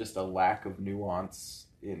there's just a lack of nuance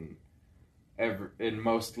in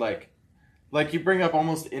most like you bring up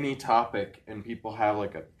almost any topic, and people have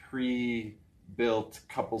like a pre-built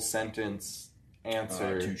couple sentence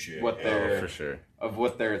answer touche. For sure. of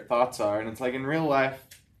what their thoughts are, and it's like in real life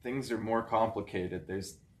things are more complicated.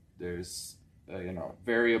 There's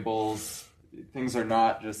variables. Things are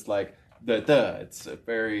not just like it's a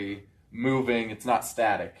very moving. It's not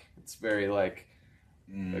static. It's very like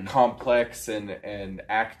complex and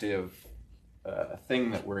active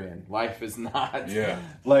thing that we're in. Life is not. Yeah.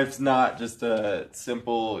 Life's not just a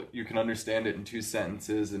simple. You can understand it in 2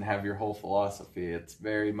 sentences and have your whole philosophy. It's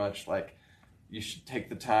very much like you should take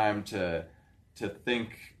the time to think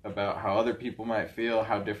about how other people might feel,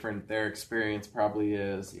 how different their experience probably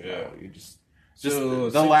is. You know, you just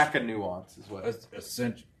the lack of nuance is what.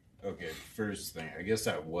 Essentially, okay. First thing, I guess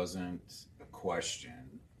that wasn't a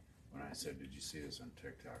question when I said, "Did you see this on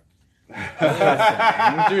TikTok?"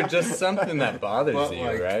 Dude, just something that bothers But, you,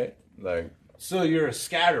 like, right? Like, so you're a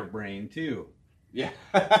scatterbrain too. Yeah.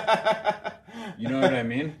 You know what I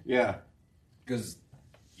mean? Yeah. Because,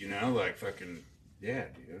 you know, like fucking, yeah,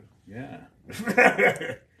 dude. Yeah.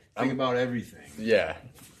 Think about everything. yeah.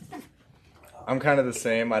 I'm kind of the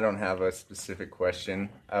same. I don't have a specific question.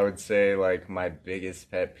 I would say, like, my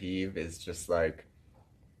biggest pet peeve is just, like,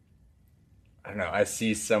 I don't know. I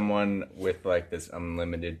see someone with, like, this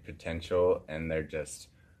unlimited potential, and they're just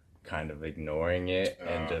kind of ignoring it.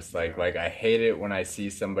 And just, like, I hate it when I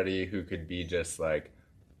see somebody who could be just, like,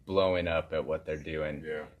 blowing up at what they're doing.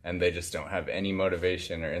 Yeah. And they just don't have any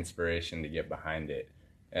motivation or inspiration to get behind it.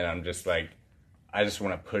 And I'm just, like, I just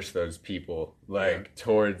want to push those people, like,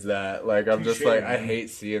 towards that. Like, I'm just like, I hate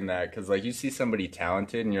seeing that. Because, like, you see somebody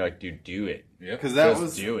talented, and you're like, dude, do it. Yeah. Because that Just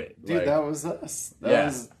was do it. dude. Like, That was us.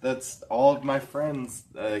 That's all of my friends.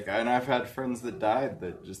 Like, and I've had friends that died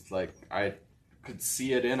that just like I could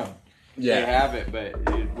see it in them. Yeah. They have it,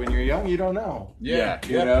 but when you're young, you don't know. Yeah.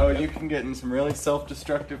 You know, you can get in some really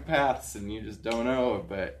self-destructive paths, and you just don't know.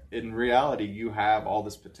 But in reality, you have all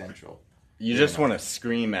this potential. You just want to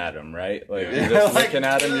scream at him, right? Like, Yeah. you're just Like, looking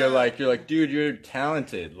at him, you're like, dude, you're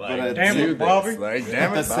talented. Like, But Damn do it, this. Bobby. Like, At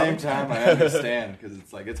damn the it, same Bobby. time, I understand because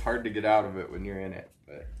it's like it's hard to get out of it when you're in it.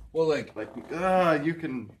 But Well, like, you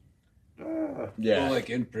can. Yeah. well, like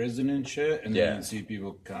in prison and shit, and Yeah. then you see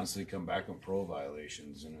people constantly come back on parole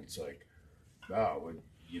violations, and it's like, wow,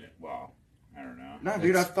 well, I don't know. No,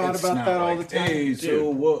 dude, I've thought It's about not that all like, the time. Hey,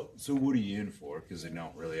 so Dude. what are you in for? Because they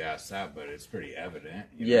don't really ask that, but it's pretty evident.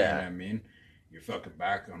 You know Yeah. what I mean? You're fucking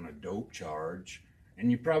back on a dope charge,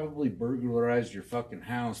 and you probably burglarized your fucking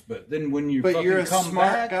house. But then when you But fucking you're a come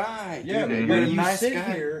smart back, guy. yeah, dude. but You're a you nice sit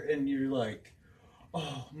guy. here and you're like,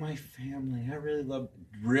 oh, my family, I really love.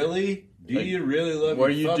 Really? Do Like, you really love?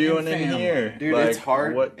 What are your you fucking doing in family? here? Dude, Like, it's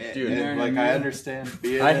hard. What, and, dude? and, like, I understand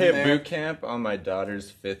being I in hit there, boot camp on my daughter's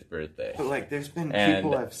 5th birthday. but like, there's been And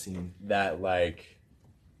people I've seen. That, like,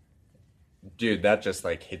 dude, that just,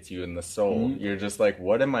 like, hits you in the soul. Mhm. You're just like,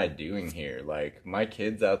 what am I doing here? Like, my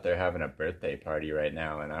kid's out there having a birthday party right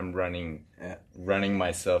now, and I'm running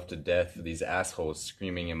myself to death for these assholes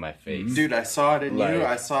screaming in my face. Dude, I saw it in Like- you.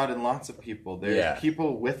 I saw it in lots of people. There's Yeah.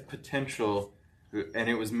 people with potential, and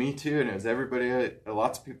it was me too, and it was everybody.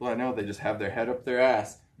 Lots of people I know. They just have their head up their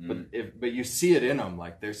ass, but you see it in them.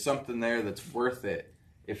 Like there's something there that's worth it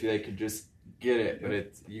if they could just get it. But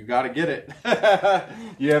it's you got to get it.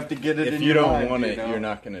 You have to get it. If in you your don't mind, want you it, know? you're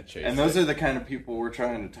not going to chase And those it. are the kind of people we're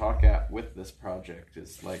trying to talk at with this project.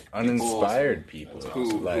 Is like Uninspired people.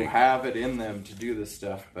 who Like, have it in them to do this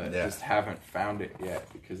stuff, but Yeah. just haven't found it yet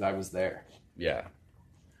because I was there. yeah.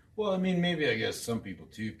 Well, I mean, maybe I guess some people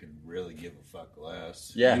too could really give a fuck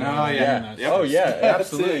less. Yeah. You know No, what I mean? yeah. That's- Yep. Oh, yeah, That's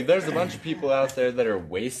absolutely. it. There's a bunch of people out there that are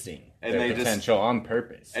wasting And their they just- potential on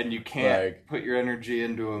purpose. And you can't Like- put your energy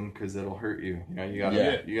into them because it'll hurt you. You know,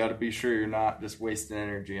 Yeah. you gotta be sure you're not just wasting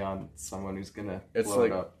energy on someone who's gonna It's blow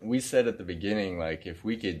like it up. we said at the beginning, like if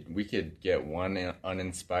we could get one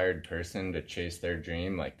uninspired person to chase their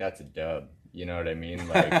dream, like that's a dub. You know what I mean?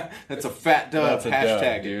 Like That's a fat dub. that's a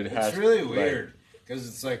Hashtag dub, dude. It's really weird because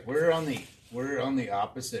it's like we're on the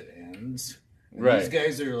opposite ends. And Right. These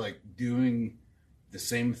guys are like doing the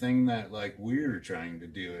same thing that like we're trying to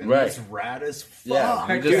do, and Right. it's rad as fuck. Yeah,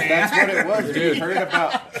 we Dude, just- that's what it was. Dude. We heard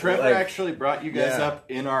about Trevor Like, actually brought you guys yeah. up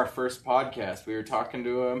in our first podcast. We were talking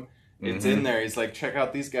to him. It's Mm-hmm. in there. He's like, check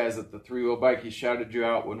out these guys at the 3-wheel bike. He shouted you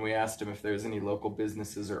out when we asked him if there's any local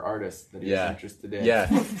businesses or artists that he's Yeah. interested in. Yeah.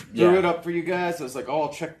 Threw Yeah. it up for you guys. I was like, oh,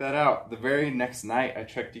 I'll check that out. The very next night, I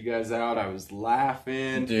checked you guys out. I was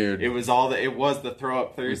laughing. Dude. It was the Throw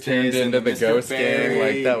Up We Thursdays. turned and into the Mr. ghost Barry. gang.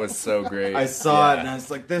 Like that was so great. I saw it Yeah. and I was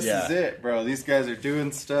like, this Yeah. is it, bro. These guys are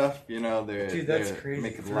doing stuff. You know, they're Dude, that's they're crazy.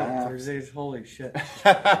 making Throw Up laughs. Thursdays, holy shit.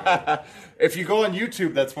 If you go on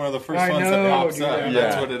YouTube, that's one of the first I ones that know, pops dude. up. Yeah.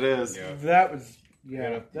 That's what it is. Yeah. That was,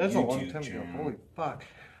 Hit up the that's a long YouTube time ago. channel. Holy fuck.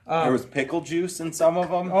 There was pickle juice in some of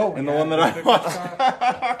them. Oh, and yeah, the one that I pickle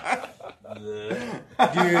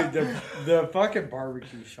watched. Dude, the fucking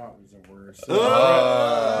barbecue shot was the worst.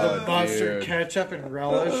 Oh, The mustard, dude. ketchup, and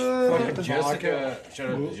relish. Fucking vodka. Jessica, shout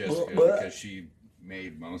out to Jessica because she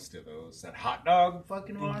made most of those. That hot dog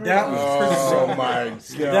fucking water. That was pretty rough. my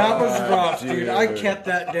god. That was rough, dude. I kept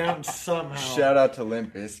that down somehow. Shout out to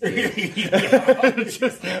Limp Bizkit.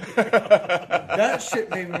 That shit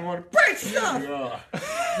made me want to break stuff.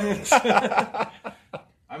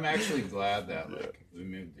 I'm actually glad that we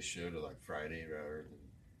moved the show to Friday rather than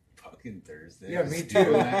fucking Thursday. Yeah, me Doing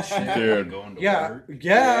too. that shit, Dude. Going to work.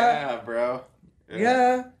 Yeah, bro.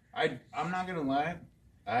 yeah. I'm not gonna lie.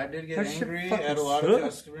 I did get That shit angry fucking at a lot sucks. of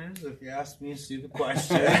customers if you asked me a stupid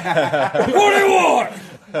question. What do you want?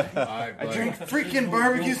 I Drank freaking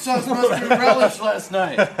barbecue sauce mustard relish last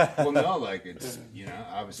night. well, no, it's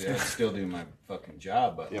obviously I still do my fucking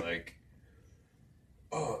job, but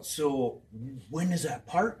oh, so when is that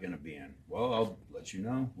part gonna be in? Well, I'll let you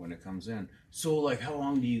know when it comes in. So, how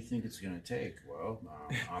long do you think it's gonna take? Well,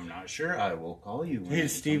 I'm not sure. I will call you when Hey, it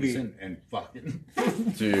Stevie. comes in and fucking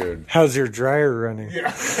Dude. How's your dryer running?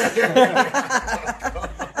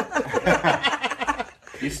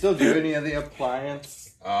 You still do any of the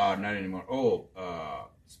appliance? Not anymore. Oh,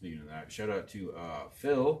 speaking of that, shout out to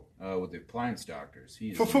Phil with the appliance doctors.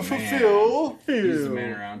 He's the man. Phil. He's the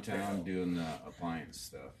man around town doing the appliance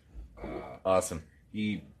stuff. Awesome.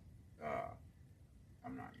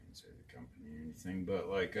 I'm not gonna say the company or anything,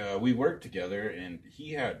 but we worked together, and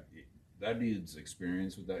that dude's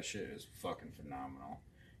experience with that shit is fucking phenomenal,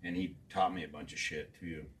 and he taught me a bunch of shit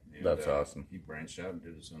too. And, That's awesome. He branched out and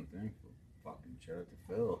did his own thing. Fucking shout out to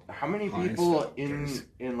Phil. How many Appliance people doctors.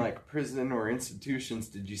 in prison or institutions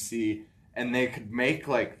did you see, and they could make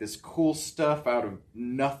this cool stuff out of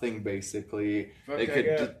nothing? Basically, they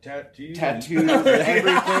could tattoos,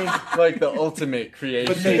 everything, The ultimate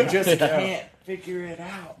creation. but they just can't figure it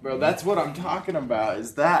out, bro. That's what I'm talking about.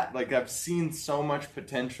 Is that I've seen so much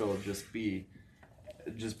potential just be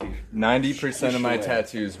 90% of my away.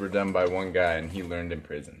 tattoos were done by one guy, and he learned in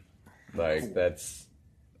prison.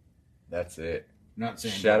 That's it. Not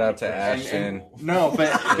saying Shout out to And- Ashton. no,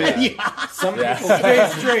 but some Yeah. people Stay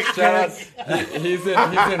straight, Shout out, he's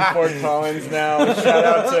in Fort Collins now.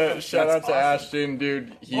 Shout out to Ashton,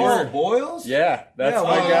 dude. He's Boyles? yeah, that's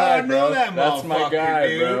my oh, guy, I bro. know that That's my motherfucker, guy,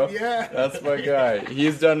 dude. bro. Yeah. That's my guy.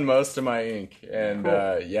 He's done most of my ink, and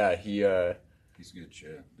He's good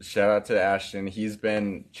shit. shout out to Ashton. He's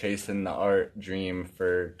been chasing the art dream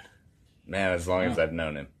for as long as I've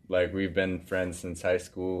known him. We've been friends since high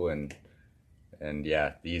school, and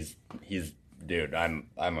yeah, he's dude. I'm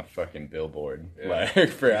a fucking billboard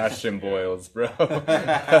for Ashton Boyles, bro.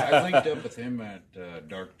 I linked up with him at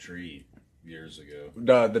Dark Tree years ago.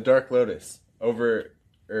 The Dark Lotus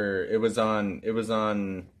it was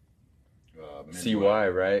on CY,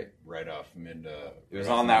 right? Right off mid. it was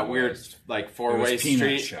on that weird four-way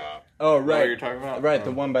street shop. Oh, right. What you're talking about? Right,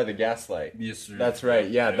 the one by the Gaslight. Yes, sir. That's right.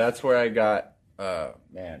 Yeah, that's where I got. I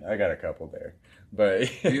got a couple there,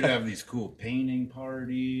 but You'd have these cool painting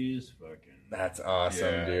parties. Fucking. that's awesome,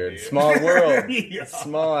 Yeah, dude. dude. Small world, Yeah.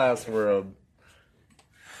 small ass world.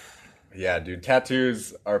 Yeah, dude.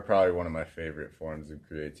 Tattoos are probably one of my favorite forms of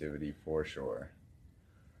creativity for sure.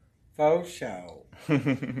 Faux show.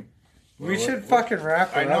 We should fucking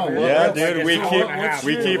wrap it I know, up. well, Yeah, that's dude. like We it's keep all- what's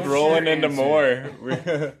we your- keep what's rolling your into answer? more.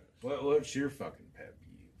 What's your fucking pet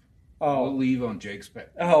peeve? Oh. We'll leave on Jake's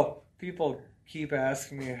pet peeve. Oh, people keep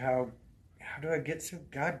asking me how do I get so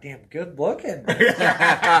goddamn good looking? He's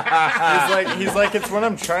like, it's when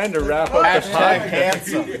I'm trying to wrap up the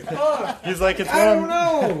handsome. He's like, it's I when don't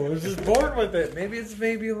know. I was just bored with it. Maybe it's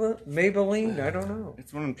Maybelline. I don't know.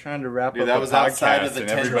 It's when I'm trying to wrap Dude, up that the was podcast outside of the and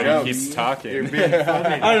 10 everybody jokes. keeps talking. You're being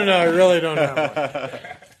funny. I don't know. I really don't know.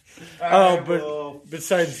 Oh, but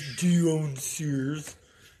besides, do you own Sears?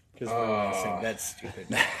 Because we're gonna sing that stupid.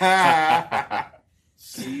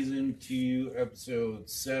 Season 2, episode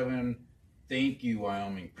 7. Thank you,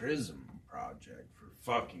 Wyoming Prism Project, for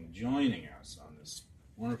fucking joining us on this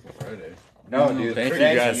wonderful Friday. No, dude. Thank you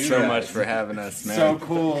guys so much for having us, man. So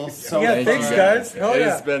cool. So Yeah, Thank thanks, you, guys. guys. Hell It's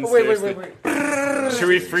yeah. been Oh, wait. seriously- Should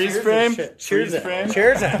we freeze frame? Cheers Freeze out. frame?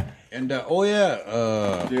 Cheers out. And,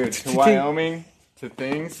 Dude, to Wyoming, to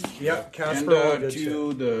things. Yep. and Casper, all good shit.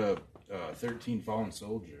 to the 13 fallen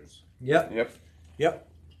soldiers. Yep.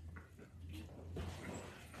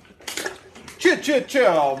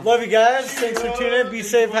 Chill. Love you guys. Thanks for tuning in. Be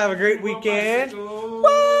safe. Have a great weekend.